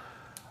 so,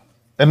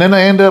 and then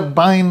I end up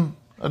buying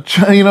a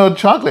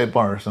chocolate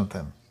bar or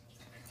something.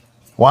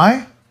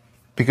 Why?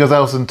 because I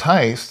was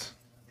enticed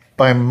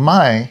by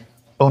my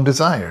own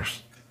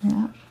desires.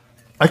 Yeah.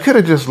 I could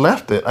have just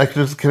left it. I could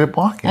just keep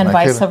walking. And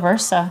vice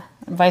versa.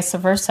 Vice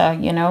versa,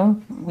 you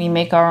know, we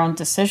make our own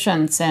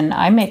decisions, and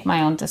I make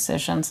my own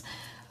decisions.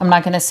 I'm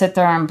not going to sit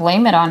there and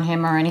blame it on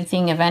him or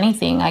anything. If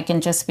anything, I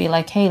can just be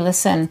like, hey,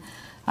 listen,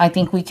 I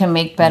think we can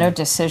make better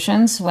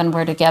decisions when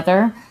we're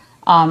together,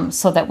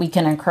 so that we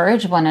can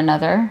encourage one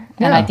another.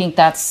 Yeah. And I think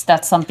that's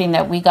something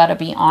that we got to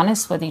be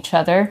honest with each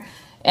other.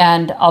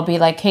 And I'll be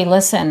like, hey,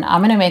 listen,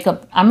 I'm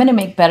going to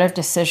make better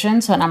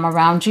decisions when I'm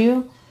around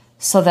you,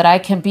 so that I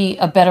can be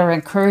a better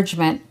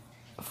encouragement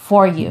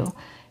for you,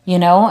 you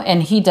know,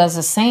 and he does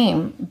the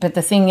same. But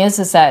the thing is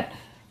that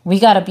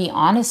we got to be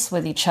honest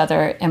with each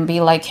other and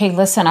be like, hey,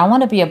 listen, I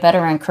want to be a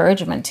better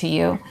encouragement to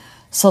you.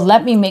 So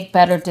let me make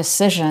better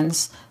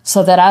decisions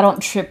so that I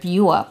don't trip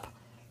you up.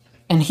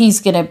 And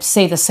he's going to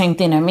say the same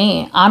thing to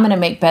me. I'm going to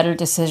make better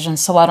decisions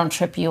so I don't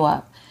trip you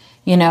up.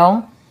 You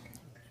know,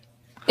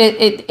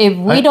 if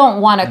we don't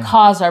want to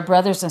cause our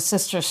brothers and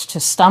sisters to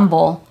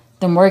stumble,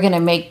 then we're going to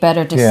make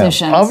better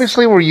decisions. Yeah.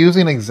 Obviously, we're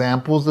using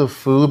examples of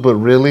food, but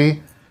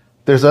really,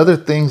 there's other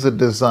things that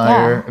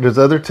desire. Yeah. There's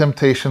other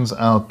temptations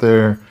out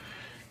there.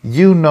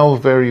 You know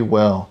very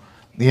well,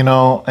 you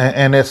know,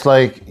 and it's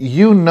like,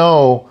 you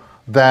know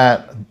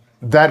that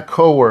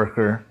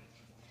coworker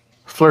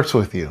flirts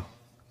with you.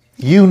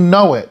 You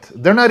know it.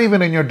 They're not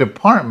even in your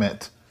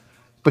department,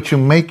 but you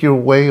make your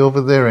way over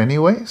there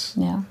anyways.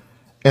 Yeah.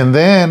 And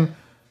then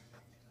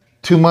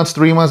 2 months,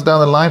 3 months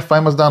down the line,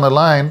 5 months down the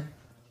line,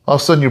 all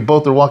of a sudden, you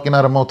both are walking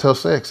out of Motel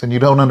 6 and you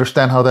don't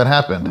understand how that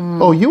happened.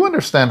 Oh, you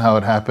understand how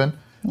it happened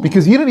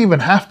because you didn't even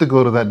have to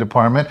go to that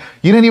department.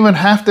 You didn't even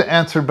have to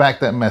answer back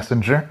that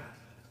messenger.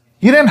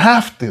 You didn't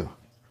have to.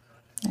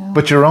 Yeah.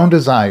 But your own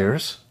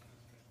desires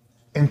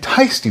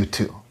enticed you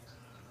to.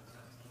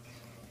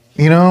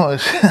 You know,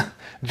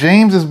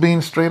 James is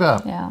being straight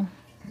up. Yeah.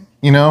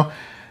 You know,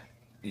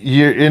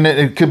 you're in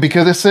it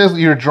because it says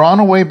you're drawn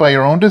away by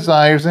your own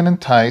desires and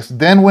enticed.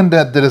 Then when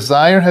the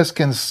desire has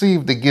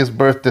conceived, it gives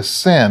birth to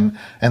sin.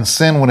 And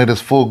sin, when it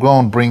is full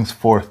grown, brings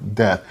forth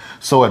death.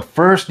 So at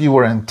first you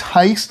were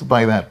enticed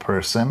by that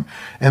person.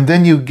 And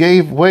then you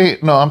gave way.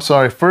 No, I'm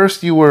sorry.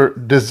 First you were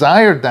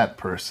desired that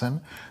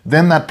person.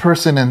 Then that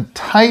person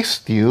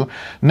enticed you.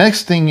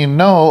 Next thing you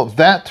know,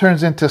 that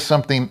turns into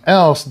something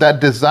else.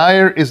 That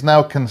desire is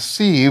now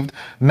conceived.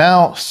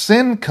 Now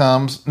sin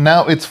comes.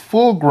 Now it's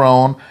full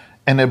grown.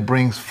 And it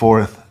brings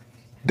forth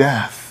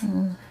death.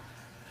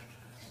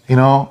 You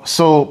know,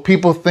 so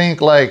people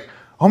think like,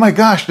 oh my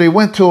gosh, they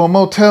went to a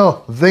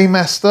motel, they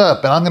messed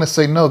up. And I'm going to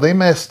say, no, they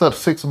messed up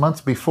 6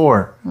 months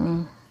before.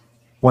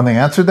 When they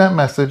answered that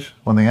message,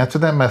 when they answered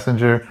that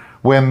messenger,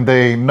 when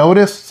they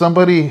noticed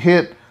somebody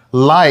hit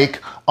like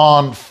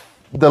on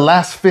the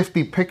last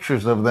 50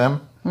 pictures of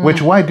them,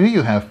 which why do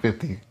you have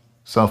 50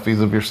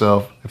 selfies of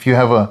yourself if you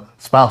have a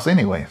spouse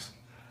anyways?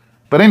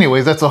 But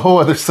anyways, that's a whole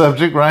other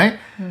subject, right?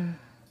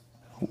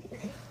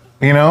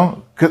 You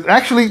know, because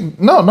actually,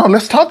 no,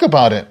 let's talk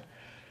about it.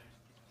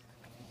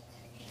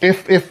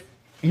 If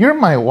you're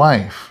my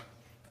wife,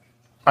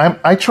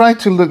 I try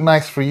to look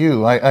nice for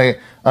you. I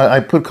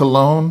put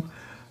cologne.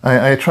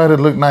 I try to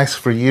look nice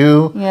for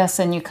you. Yes,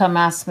 and you come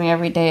ask me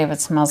every day if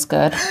it smells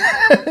good.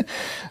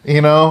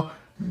 You know,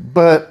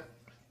 but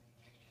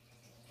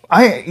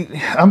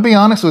I'll be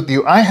honest with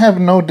you. I have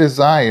no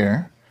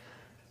desire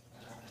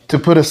to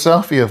put a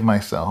selfie of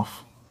myself.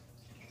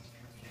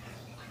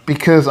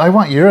 Because I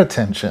want your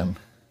attention.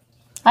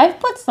 I've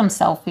put some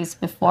selfies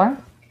before.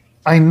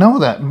 I know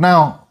that.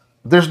 Now,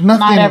 there's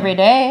nothing... Not every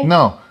day.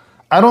 No.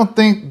 Don't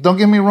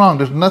get me wrong.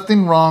 There's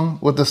nothing wrong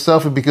with the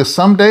selfie because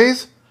some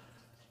days,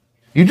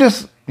 you're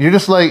just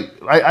like...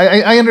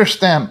 I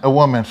understand a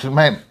woman. She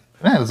might...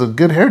 Man, it's a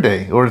good hair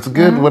day. Or it's a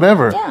good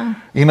whatever. Yeah.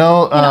 You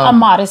know, a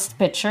modest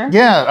picture.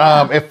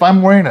 Yeah. If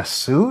I'm wearing a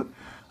suit,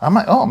 I'm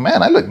like, oh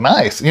man, I look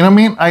nice. You know what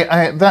I mean?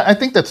 I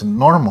think that's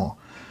normal.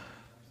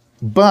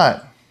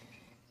 But...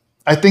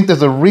 I think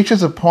there's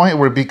reaches a point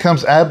where it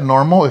becomes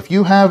abnormal if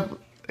you have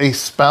a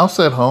spouse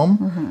at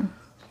home.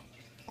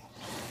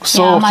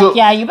 So,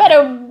 you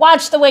better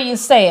watch the way you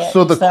say it.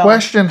 So the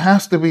question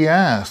has to be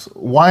asked: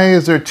 why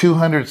is there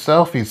 200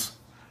 selfies?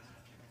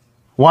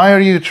 Why are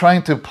you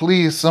trying to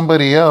please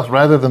somebody else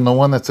rather than the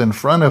one that's in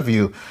front of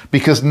you?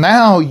 Because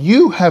now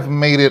you have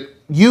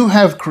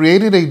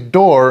created a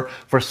door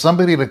for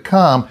somebody to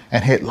come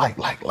and hit like.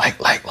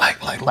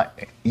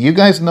 You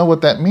guys know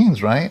what that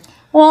means, right?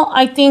 Well,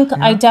 I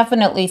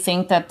definitely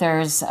think that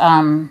there's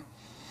a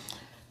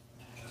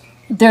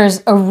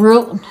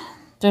root,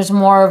 there's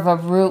more of a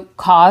root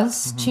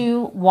cause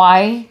to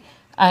why.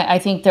 I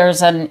think there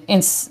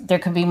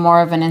could be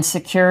more of an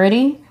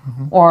insecurity,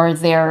 or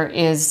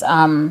there's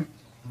more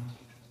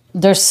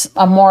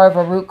of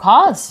a root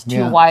cause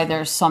to why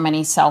there's so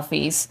many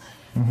selfies.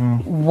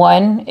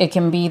 One, it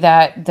can be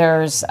that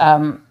there's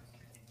wanting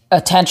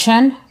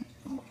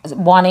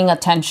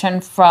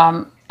attention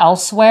from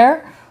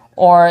elsewhere.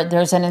 Or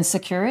there's an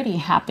insecurity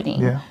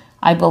happening.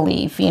 I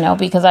believe,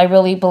 because I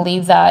really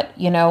believe that,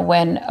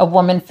 when a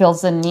woman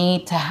feels the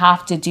need to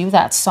have to do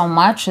that so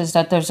much, is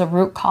that there's a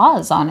root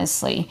cause,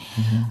 honestly.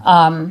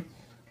 And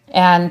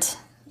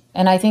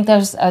I think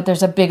there's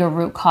a bigger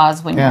root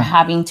cause when you're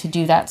having to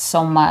do that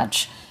so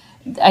much.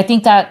 I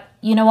think that,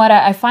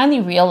 I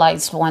finally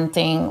realized one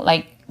thing,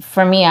 like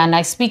for me, and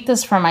I speak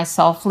this for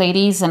myself,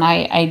 ladies, and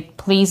I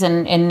please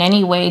in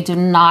any way do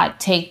not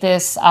take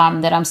this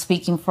that I'm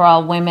speaking for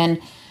all women,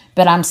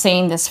 but I'm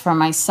saying this for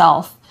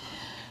myself.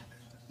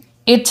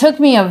 It took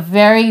me a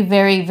very,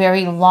 very,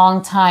 very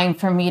long time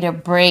for me to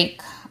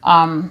break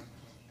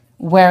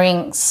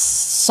wearing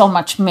so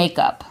much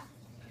makeup,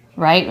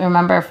 right?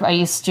 Remember, I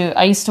used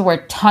to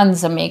wear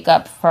tons of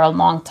makeup for a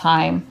long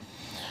time.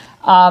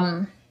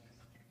 And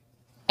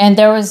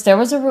there was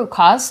a root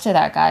cause to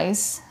that,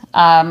 guys.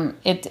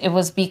 It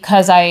was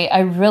because I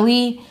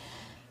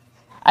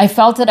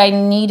felt that I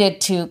needed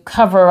to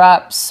cover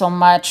up so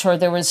much, or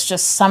there was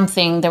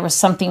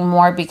something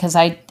more, because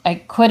I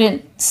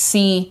couldn't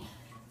see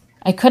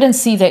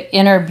the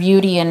inner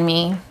beauty in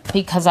me,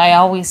 because I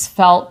always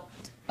felt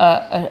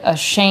a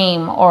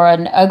shame or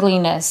an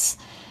ugliness,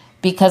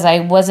 because I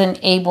wasn't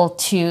able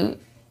to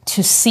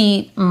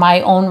see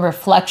my own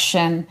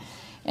reflection.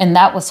 And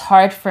that was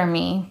hard for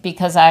me,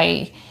 because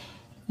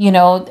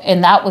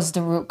and that was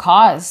the root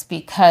cause,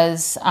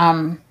 because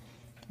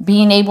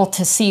being able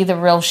to see the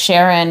real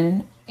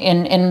Sharon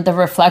in the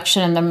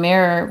reflection in the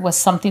mirror was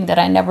something that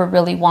I never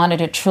really wanted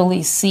to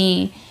truly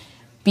see,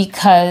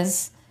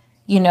 because,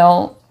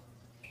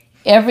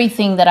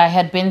 everything that I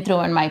had been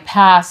through in my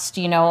past,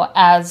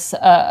 as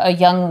a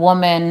young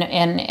woman,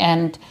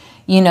 and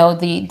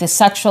the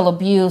sexual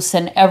abuse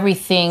and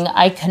everything,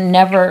 I could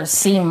never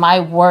see my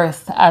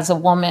worth as a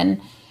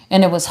woman.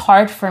 And it was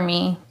hard for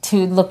me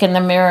to look in the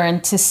mirror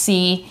and to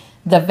see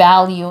the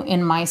value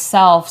in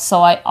myself.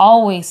 So I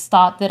always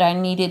thought that I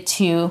needed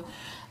to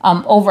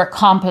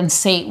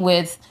overcompensate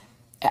with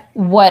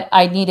what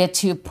I needed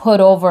to put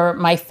over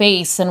my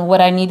face and what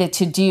I needed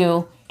to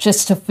do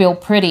just to feel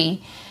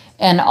pretty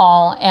and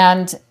all.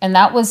 And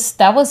that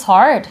was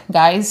hard,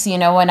 guys,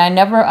 and I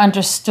never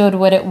understood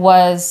what it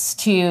was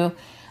to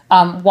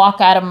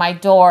walk out of my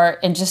door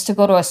and just to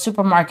go to a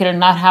supermarket and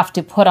not have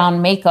to put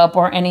on makeup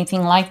or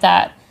anything like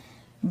that.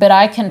 But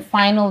I can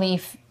finally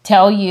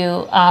tell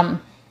you,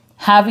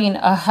 having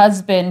a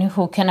husband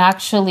who can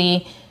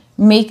actually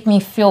make me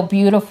feel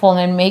beautiful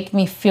and make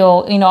me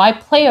feel, I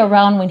play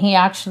around when he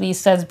actually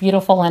says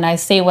beautiful and I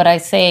say what I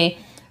say.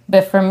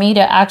 But for me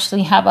to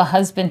actually have a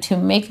husband to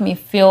make me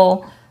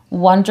feel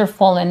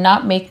wonderful and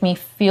not make me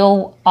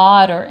feel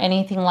odd or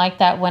anything like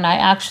that, when I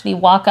actually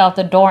walk out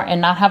the door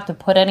and not have to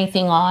put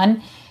anything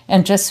on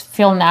and just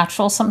feel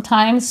natural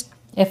sometimes,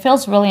 it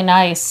feels really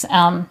nice.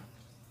 I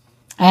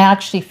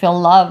actually feel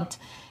loved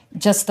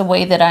just the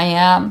way that I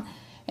am.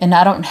 And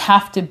I don't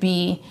have to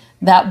be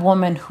that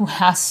woman who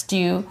has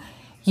to,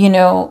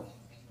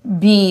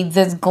 be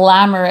this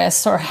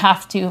glamorous or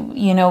have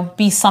to,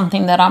 be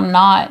something that I'm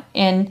not.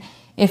 And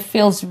it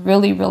feels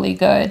really, really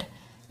good.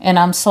 And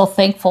I'm so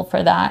thankful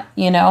for that,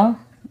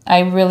 I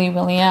really,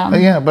 really am.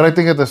 Yeah, but I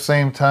think at the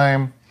same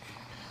time,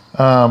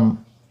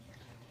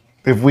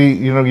 if we,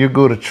 you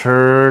go to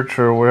church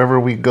or wherever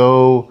we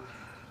go,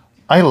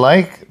 I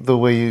like the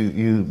way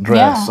you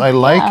dress. Yeah, I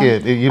like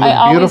it. You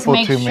look beautiful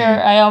to me.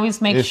 I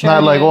always make sure. It's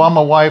not like, I'm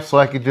a wife, so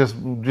I could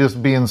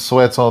just be in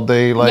sweats all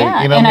day. Like,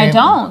 and I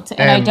don't.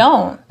 And I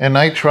don't. And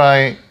I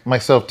try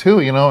myself too,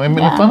 I mean,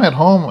 if I'm at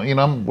home,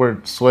 I'm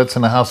wearing sweats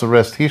and a house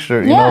arrest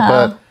t-shirt,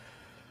 but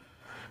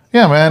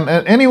yeah, man.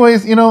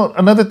 Anyways,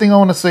 another thing I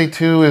want to say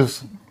too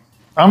is,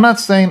 I'm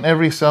not saying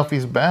every selfie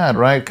is bad,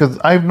 right? Because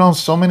I've known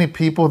so many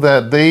people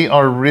that they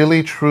are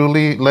really,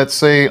 truly, let's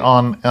say,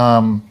 on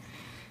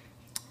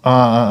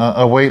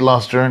a weight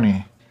loss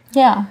journey.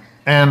 Yeah.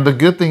 And the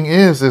good thing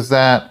is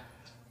that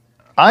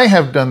I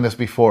have done this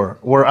before,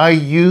 where I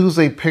use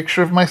a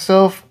picture of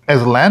myself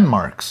as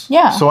landmarks.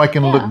 Yeah. So I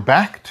can look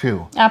back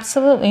to.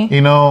 Absolutely.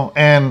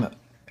 And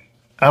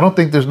I don't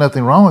think there's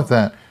nothing wrong with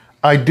that.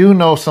 I do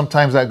know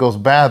sometimes that goes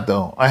bad,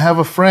 though. I have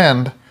a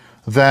friend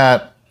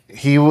that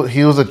he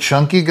was a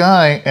chunky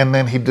guy, and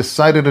then he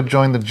decided to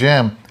join the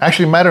gym.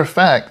 Actually, matter of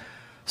fact,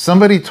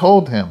 somebody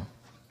told him,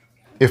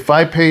 if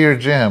I pay your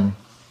gym,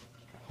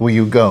 will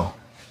you go?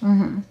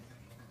 Mm-hmm.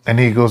 And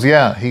he goes,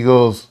 yeah. He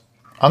goes,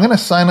 I'm going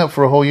to sign up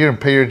for a whole year and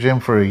pay your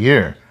gym for a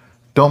year.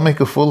 Don't make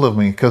a fool of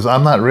me, because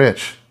I'm not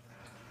rich.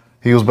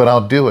 He goes, but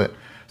I'll do it.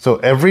 So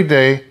every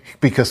day,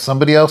 because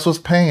somebody else was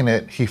paying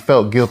it, he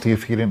felt guilty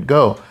if he didn't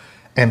go.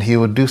 And he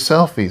would do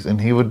selfies,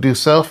 and he would do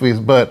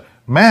selfies. But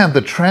man,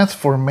 the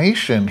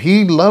transformation,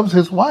 he loves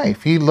his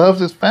wife. He loves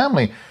his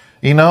family,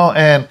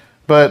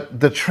 but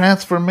the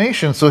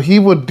transformation, so he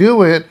would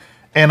do it.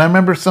 And I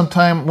remember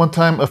one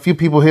time, a few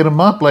people hit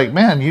him up like,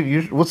 man,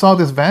 you what's all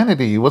this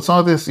vanity? What's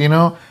all this,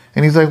 And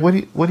he's like,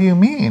 what do you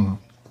mean?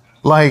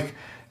 Like,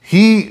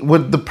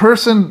 what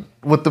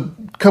the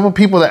couple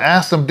people that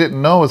asked him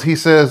didn't know is he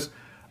says,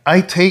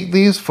 I take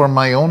these for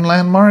my own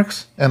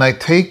landmarks, and I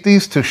take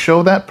these to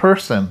show that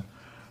person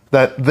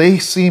that they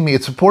see me.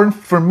 It's important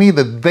for me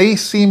that they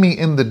see me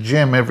in the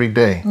gym every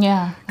day.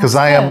 Yeah.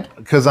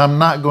 Because I'm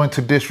not going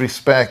to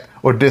disrespect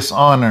or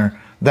dishonor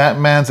that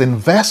man's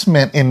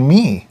investment in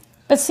me.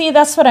 But see,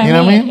 that's what I mean.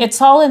 What I mean. It's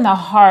all in the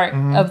heart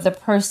of the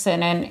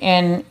person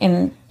and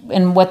in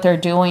what they're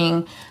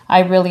doing. I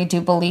really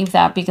do believe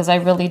that, because I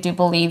really do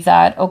believe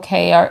that,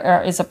 okay,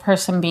 is a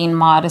person being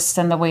modest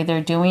in the way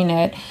they're doing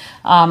it,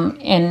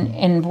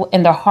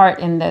 in their heart,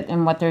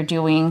 in what they're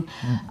doing.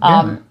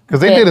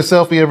 Because they did a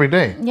selfie every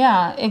day.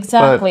 Yeah,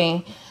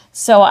 exactly.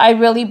 So I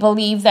really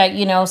believe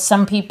that,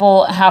 some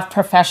people have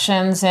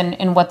professions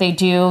and what they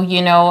do,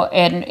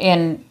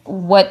 and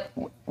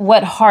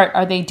what heart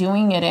are they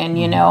doing it in,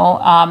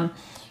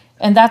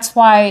 and that's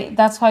why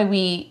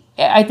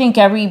I think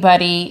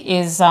everybody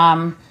is,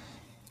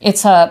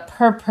 it's a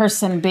per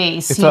person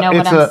base, what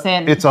I'm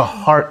saying? It's a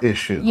heart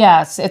issue.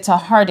 Yes, it's a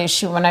heart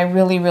issue, and I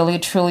really, really,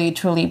 truly,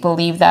 truly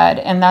believe that.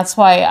 And that's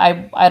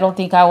why I don't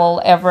think I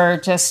will ever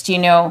just,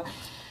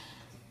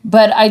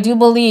 but I do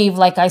believe,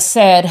 like I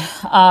said,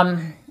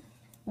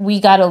 we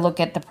got to look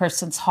at the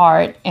person's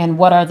heart and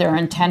what are their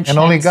intentions. And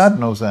only God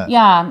knows that.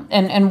 Yeah,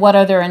 and what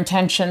are their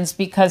intentions,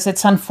 because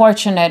it's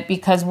unfortunate,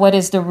 because what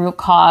is the root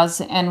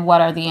cause and what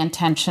are the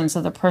intentions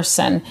of the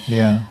person?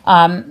 Yeah.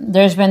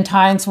 There's been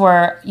times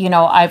where,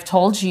 I've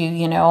told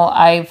you,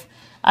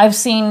 I've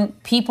seen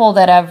people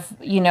that have,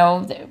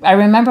 I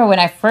remember when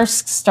I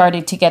first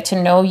started to get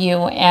to know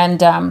you,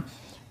 and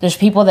there's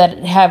people that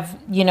have,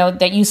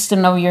 that used to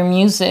know your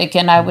music,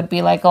 and I would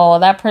be like, oh,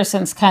 that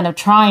person's kind of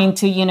trying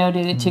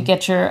to, to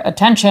get your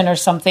attention or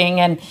something,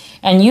 and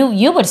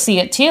you would see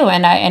it too,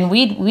 and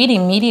we'd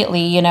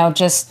immediately,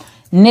 just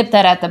nip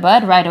that at the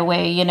bud right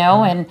away,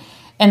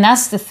 and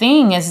that's the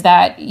thing, is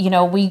that,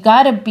 we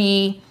gotta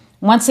be,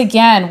 once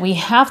again, we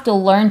have to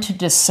learn to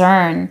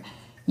discern.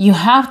 You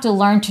have to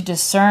learn to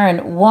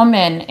discern,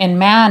 woman and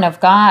man of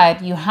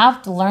God. You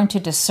have to learn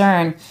to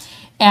discern.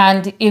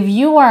 And if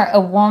you are a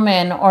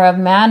woman or a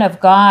man of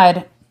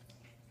God,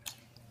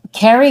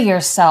 carry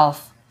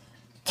yourself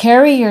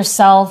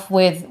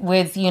with and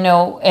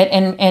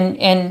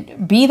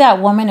be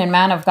that woman and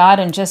man of God,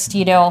 and just,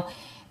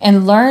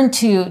 and learn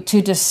to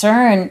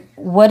discern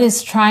what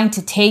is trying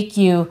to take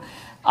you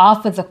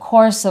off of the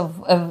course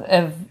of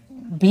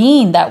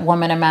being that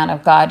woman and man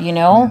of God,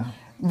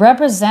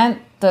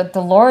 represent the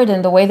Lord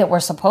in the way that we're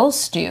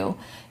supposed to.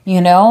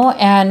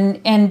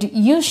 And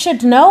you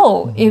should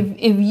know,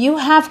 if you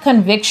have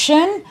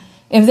conviction,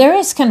 if there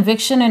is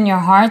conviction in your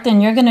heart,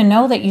 then you're going to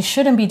know that you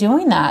shouldn't be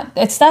doing that.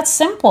 It's that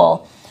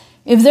simple.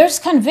 If there's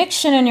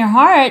conviction in your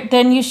heart,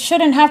 then you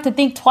shouldn't have to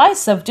think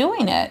twice about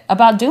doing it.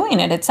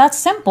 It's that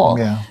simple.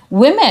 Yeah.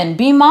 Women,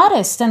 be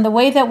modest in the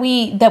way that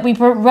we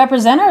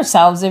represent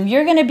ourselves. If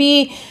you're going to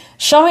be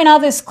showing all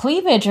this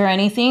cleavage or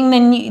anything,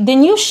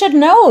 then you should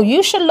know.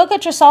 You should look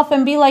at yourself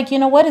and be like,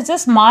 what, is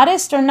this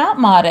modest or not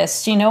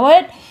modest? You know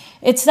what?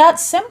 It's that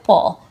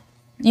simple.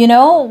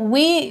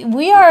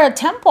 We are a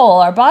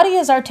temple. Our body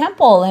is our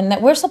temple, and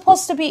that we're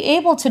supposed to be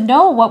able to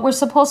know what we're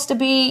supposed to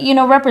be,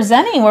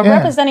 representing. We're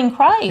representing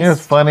Christ.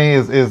 What's funny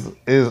is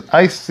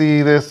I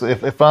see this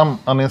if I'm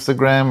on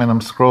Instagram and I'm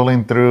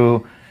scrolling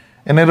through,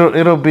 and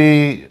it'll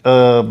be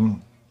a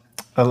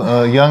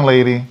young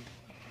lady,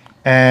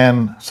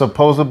 and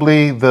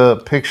supposedly the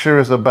picture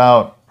is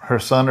about her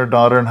son or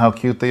daughter and how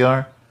cute they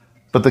are,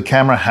 but the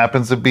camera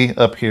happens to be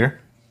up here.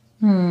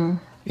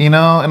 And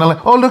I'm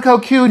like, oh, look how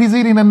cute, he's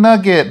eating a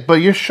nugget,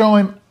 but you're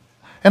showing,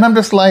 and I'm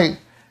just like,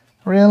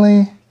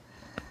 really?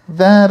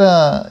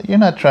 That, you're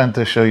not trying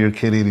to show your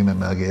kid eating a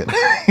nugget.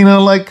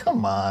 Like,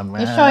 come on,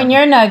 man. You're showing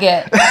your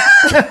nugget.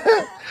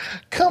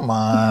 Come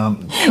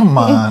on. You know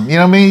what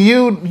I mean?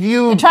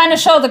 You're trying to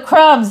show the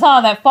crumbs,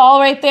 that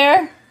fall right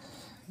there?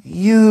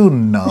 You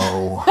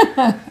know what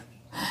I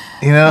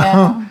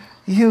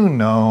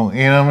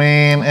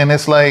mean? And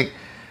it's like,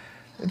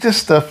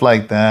 just stuff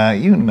like that,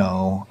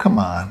 come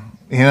on.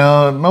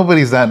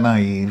 Nobody's that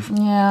naive.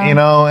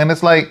 Yeah. And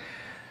it's like,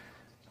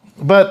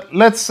 but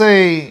let's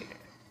say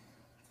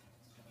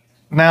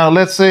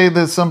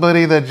that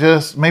somebody that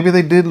just, maybe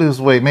they did lose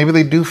weight, maybe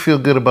they do feel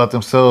good about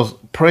themselves.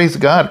 Praise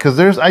God.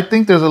 Because I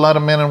think there's a lot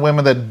of men and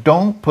women that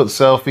don't put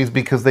selfies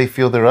because they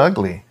feel they're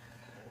ugly.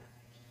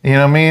 You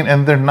know what I mean?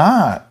 And they're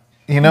not,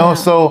 Yeah.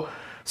 So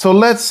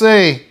let's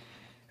say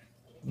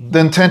the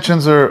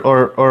intentions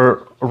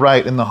are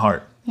right in the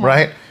heart,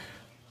 right?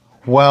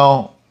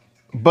 Well,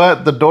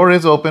 but the door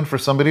is open for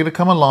somebody to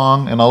come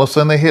along, and all of a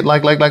sudden they hit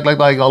like.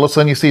 All of a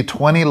sudden you see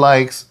 20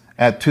 likes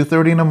at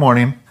 2:30 in the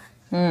morning.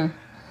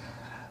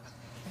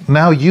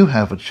 Now you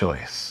have a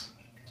choice.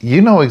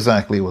 You know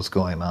exactly what's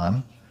going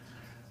on.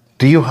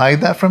 Do you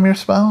hide that from your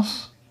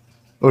spouse?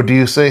 Or do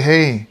you say,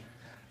 hey,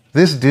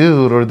 this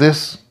dude or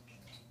this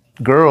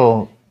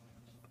girl,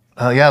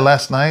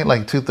 last night,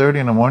 like 2:30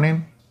 in the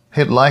morning,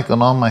 hit like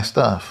on all my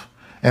stuff.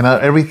 And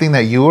everything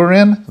that you were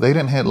in, they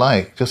didn't hit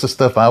like, just the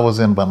stuff I was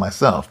in by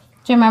myself.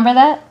 Do you remember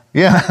that?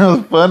 Yeah, it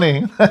was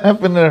funny. That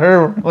happened to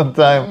her one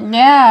time.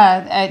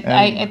 Yeah,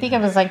 I think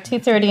it was like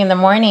 2:30 in the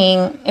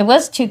morning. It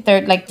was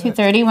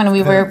 2:30 when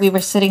we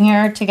were sitting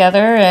here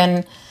together,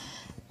 and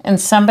And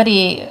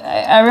somebody,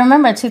 I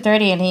remember at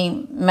 2:30, and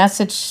he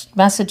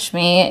messaged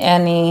me,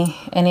 and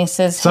he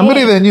says,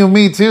 somebody hey, that knew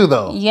me too,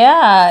 though.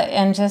 yeah,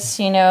 and just,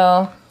 you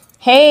know,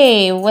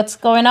 hey, what's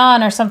going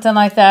on, or something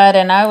like that.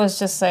 And I was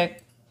just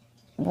like,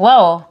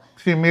 whoa.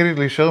 She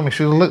immediately showed me.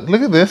 She was,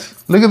 look at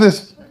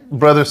this,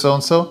 brother so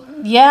and so.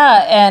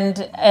 Yeah,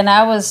 and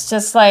I was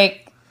just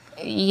like,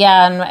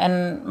 yeah,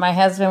 and my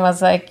husband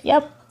was like,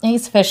 yep,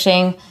 he's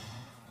fishing.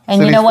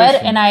 And you know what?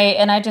 Fishing.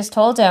 And I just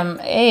told him,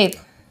 hey,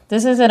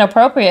 this is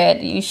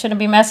inappropriate. You shouldn't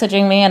be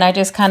messaging me. And I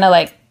just kind of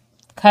like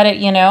cut it,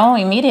 you know,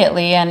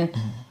 immediately. And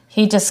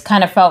he just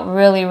kind of felt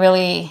really,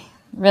 really,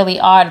 really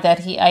odd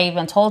that I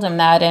even told him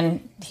that,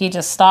 and he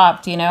just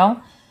stopped, you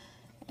know.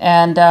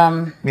 And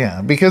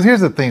yeah, because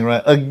here's the thing,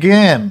 right?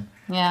 Again,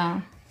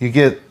 yeah, you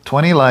get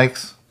 20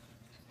 likes,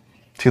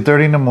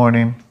 2:30 in the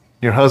morning.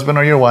 Your husband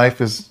or your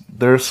wife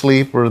they're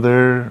asleep or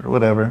they're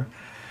whatever,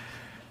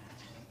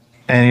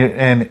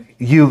 and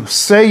you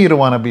say you don't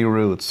want to be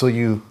rude, so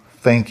you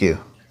thank you.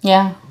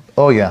 Yeah.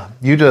 Oh yeah,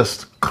 you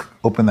just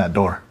open that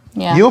door.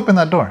 Yeah. You open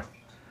that door.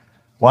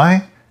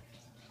 Why?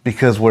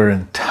 Because we're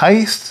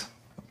enticed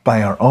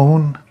by our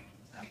own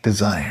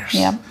desires.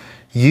 Yeah.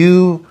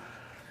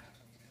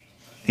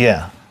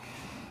 Yeah.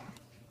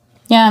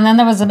 Yeah, and then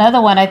there was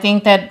another one, I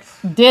think, that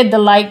did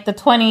the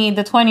 20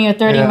 or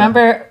 30, yeah.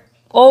 Remember?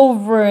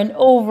 Over and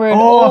over and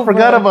over. Oh, I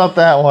forgot about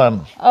that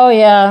one. Oh,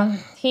 yeah.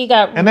 He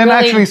got and then really,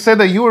 actually said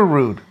that you were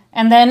rude.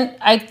 And then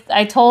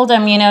I told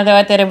him, you know,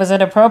 that it was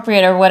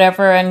inappropriate or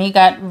whatever, and he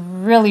got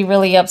really,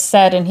 really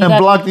upset. And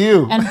blocked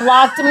you. And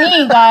blocked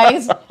me,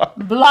 guys.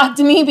 Blocked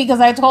me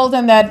because I told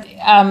him that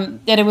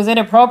it was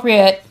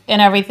inappropriate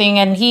and everything,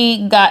 and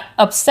he got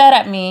upset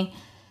at me.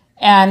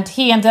 And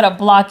he ended up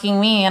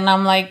blocking me, and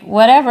I'm like,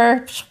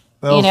 whatever.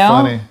 That was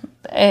funny.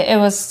 It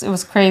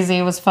was crazy.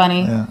 It was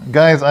funny. Yeah.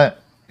 Guys,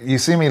 you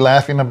see me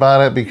laughing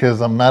about it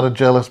because I'm not a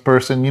jealous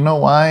person. You know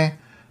why?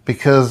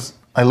 Because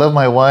I love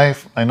my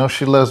wife. I know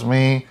she loves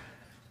me.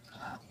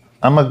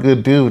 I'm a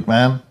good dude,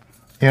 man.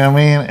 You know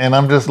what I mean? And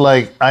I'm just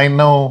like, I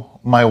know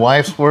my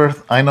wife's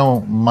worth. I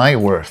know my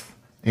worth.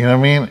 You know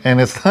what I mean?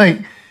 And it's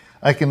like,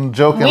 I can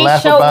joke and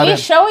laugh about it. We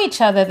show each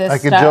other this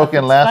stuff. I can joke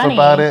and laugh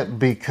about it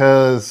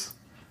because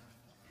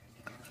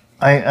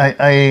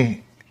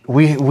I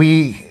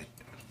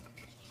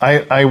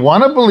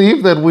want to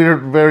believe that we're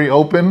very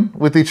open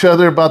with each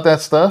other about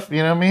that stuff.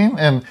 You know what I mean?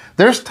 And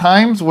there's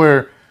times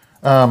where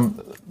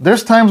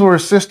a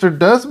sister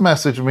does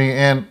message me,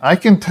 and I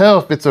can tell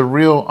if it's a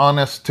real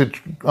honest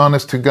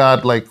to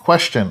God like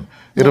question.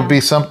 It'll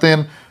be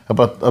something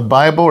about a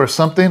Bible or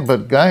something.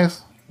 But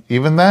guys,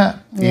 even that,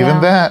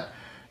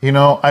 you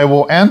know, I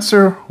will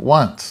answer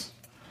once.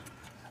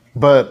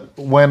 But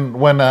when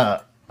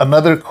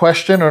another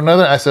question or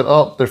another, I said,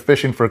 oh, they're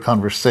fishing for a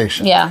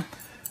conversation. Yeah.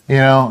 You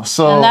know,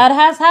 so. And that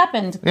has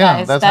happened,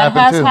 guys. Yeah, that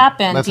has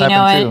happened, you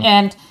know,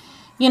 and,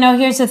 you know,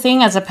 here's the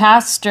thing, as a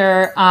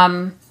pastor,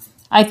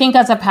 I think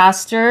as a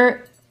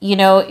pastor, you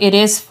know, it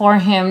is for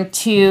him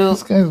to.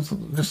 This guy's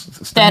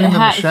just standing in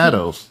the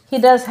shadows. He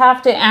does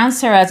have to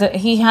answer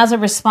he has a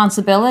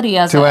responsibility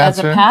as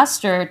a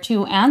pastor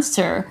to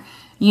answer.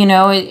 You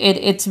know,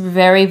 it's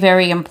very,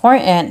 very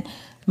important.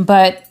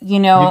 But, you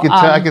know.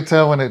 I could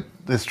tell when it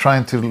is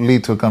trying to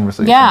lead to a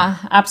conversation. Yeah,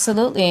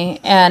 absolutely.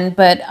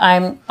 But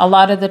a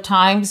lot of the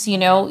times, you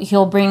know,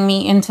 he'll bring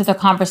me into the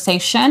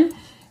conversation,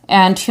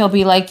 and he'll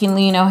be like,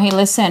 you know, hey,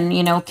 listen,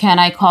 you know, can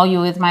I call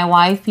you with my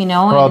wife, you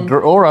know?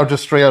 Or I'll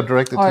just straight out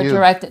direct it to you. Or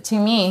direct it to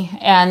me.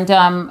 And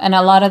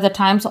a lot of the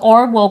times,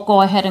 or we'll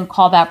go ahead and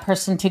call that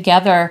person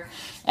together.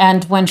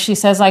 And when she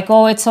says like,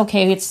 oh, it's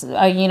okay, it's,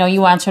 you know,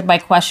 you answered my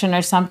question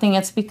or something,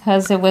 it's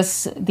because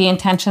the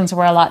intentions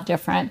were a lot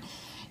different,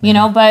 you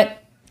know, but,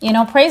 you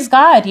know, praise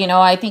God, you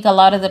know, I think a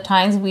lot of the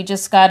times we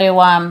just got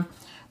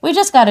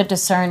to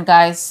discern,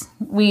 guys.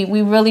 We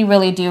really,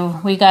 really do.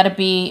 We got to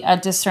be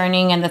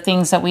discerning in the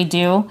things that we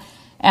do.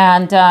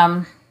 And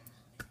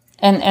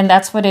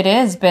that's what it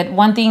is. But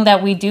one thing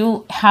that we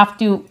do have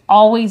to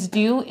always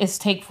do is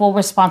take full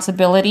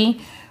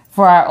responsibility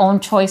for our own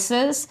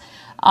choices,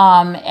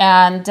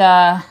 and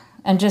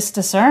just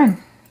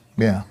discern.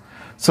 Yeah.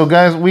 So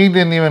guys, we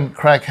didn't even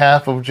crack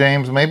half of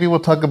James. Maybe we'll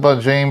talk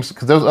about James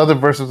because there's other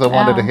verses I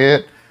wanted to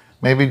hit.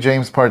 Maybe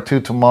James part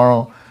 2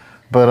 tomorrow.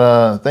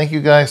 But thank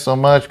you guys so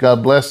much.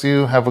 God bless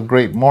you. Have a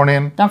great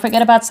morning. Don't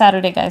forget about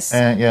Saturday, guys.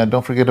 And yeah,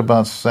 don't forget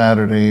about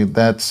Saturday.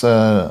 That's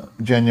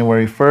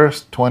January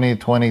 1st,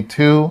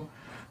 2022,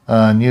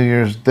 New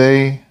Year's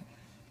Day.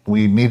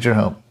 We need your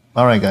help.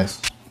 All right,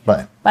 guys.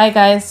 Bye. Bye,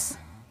 guys.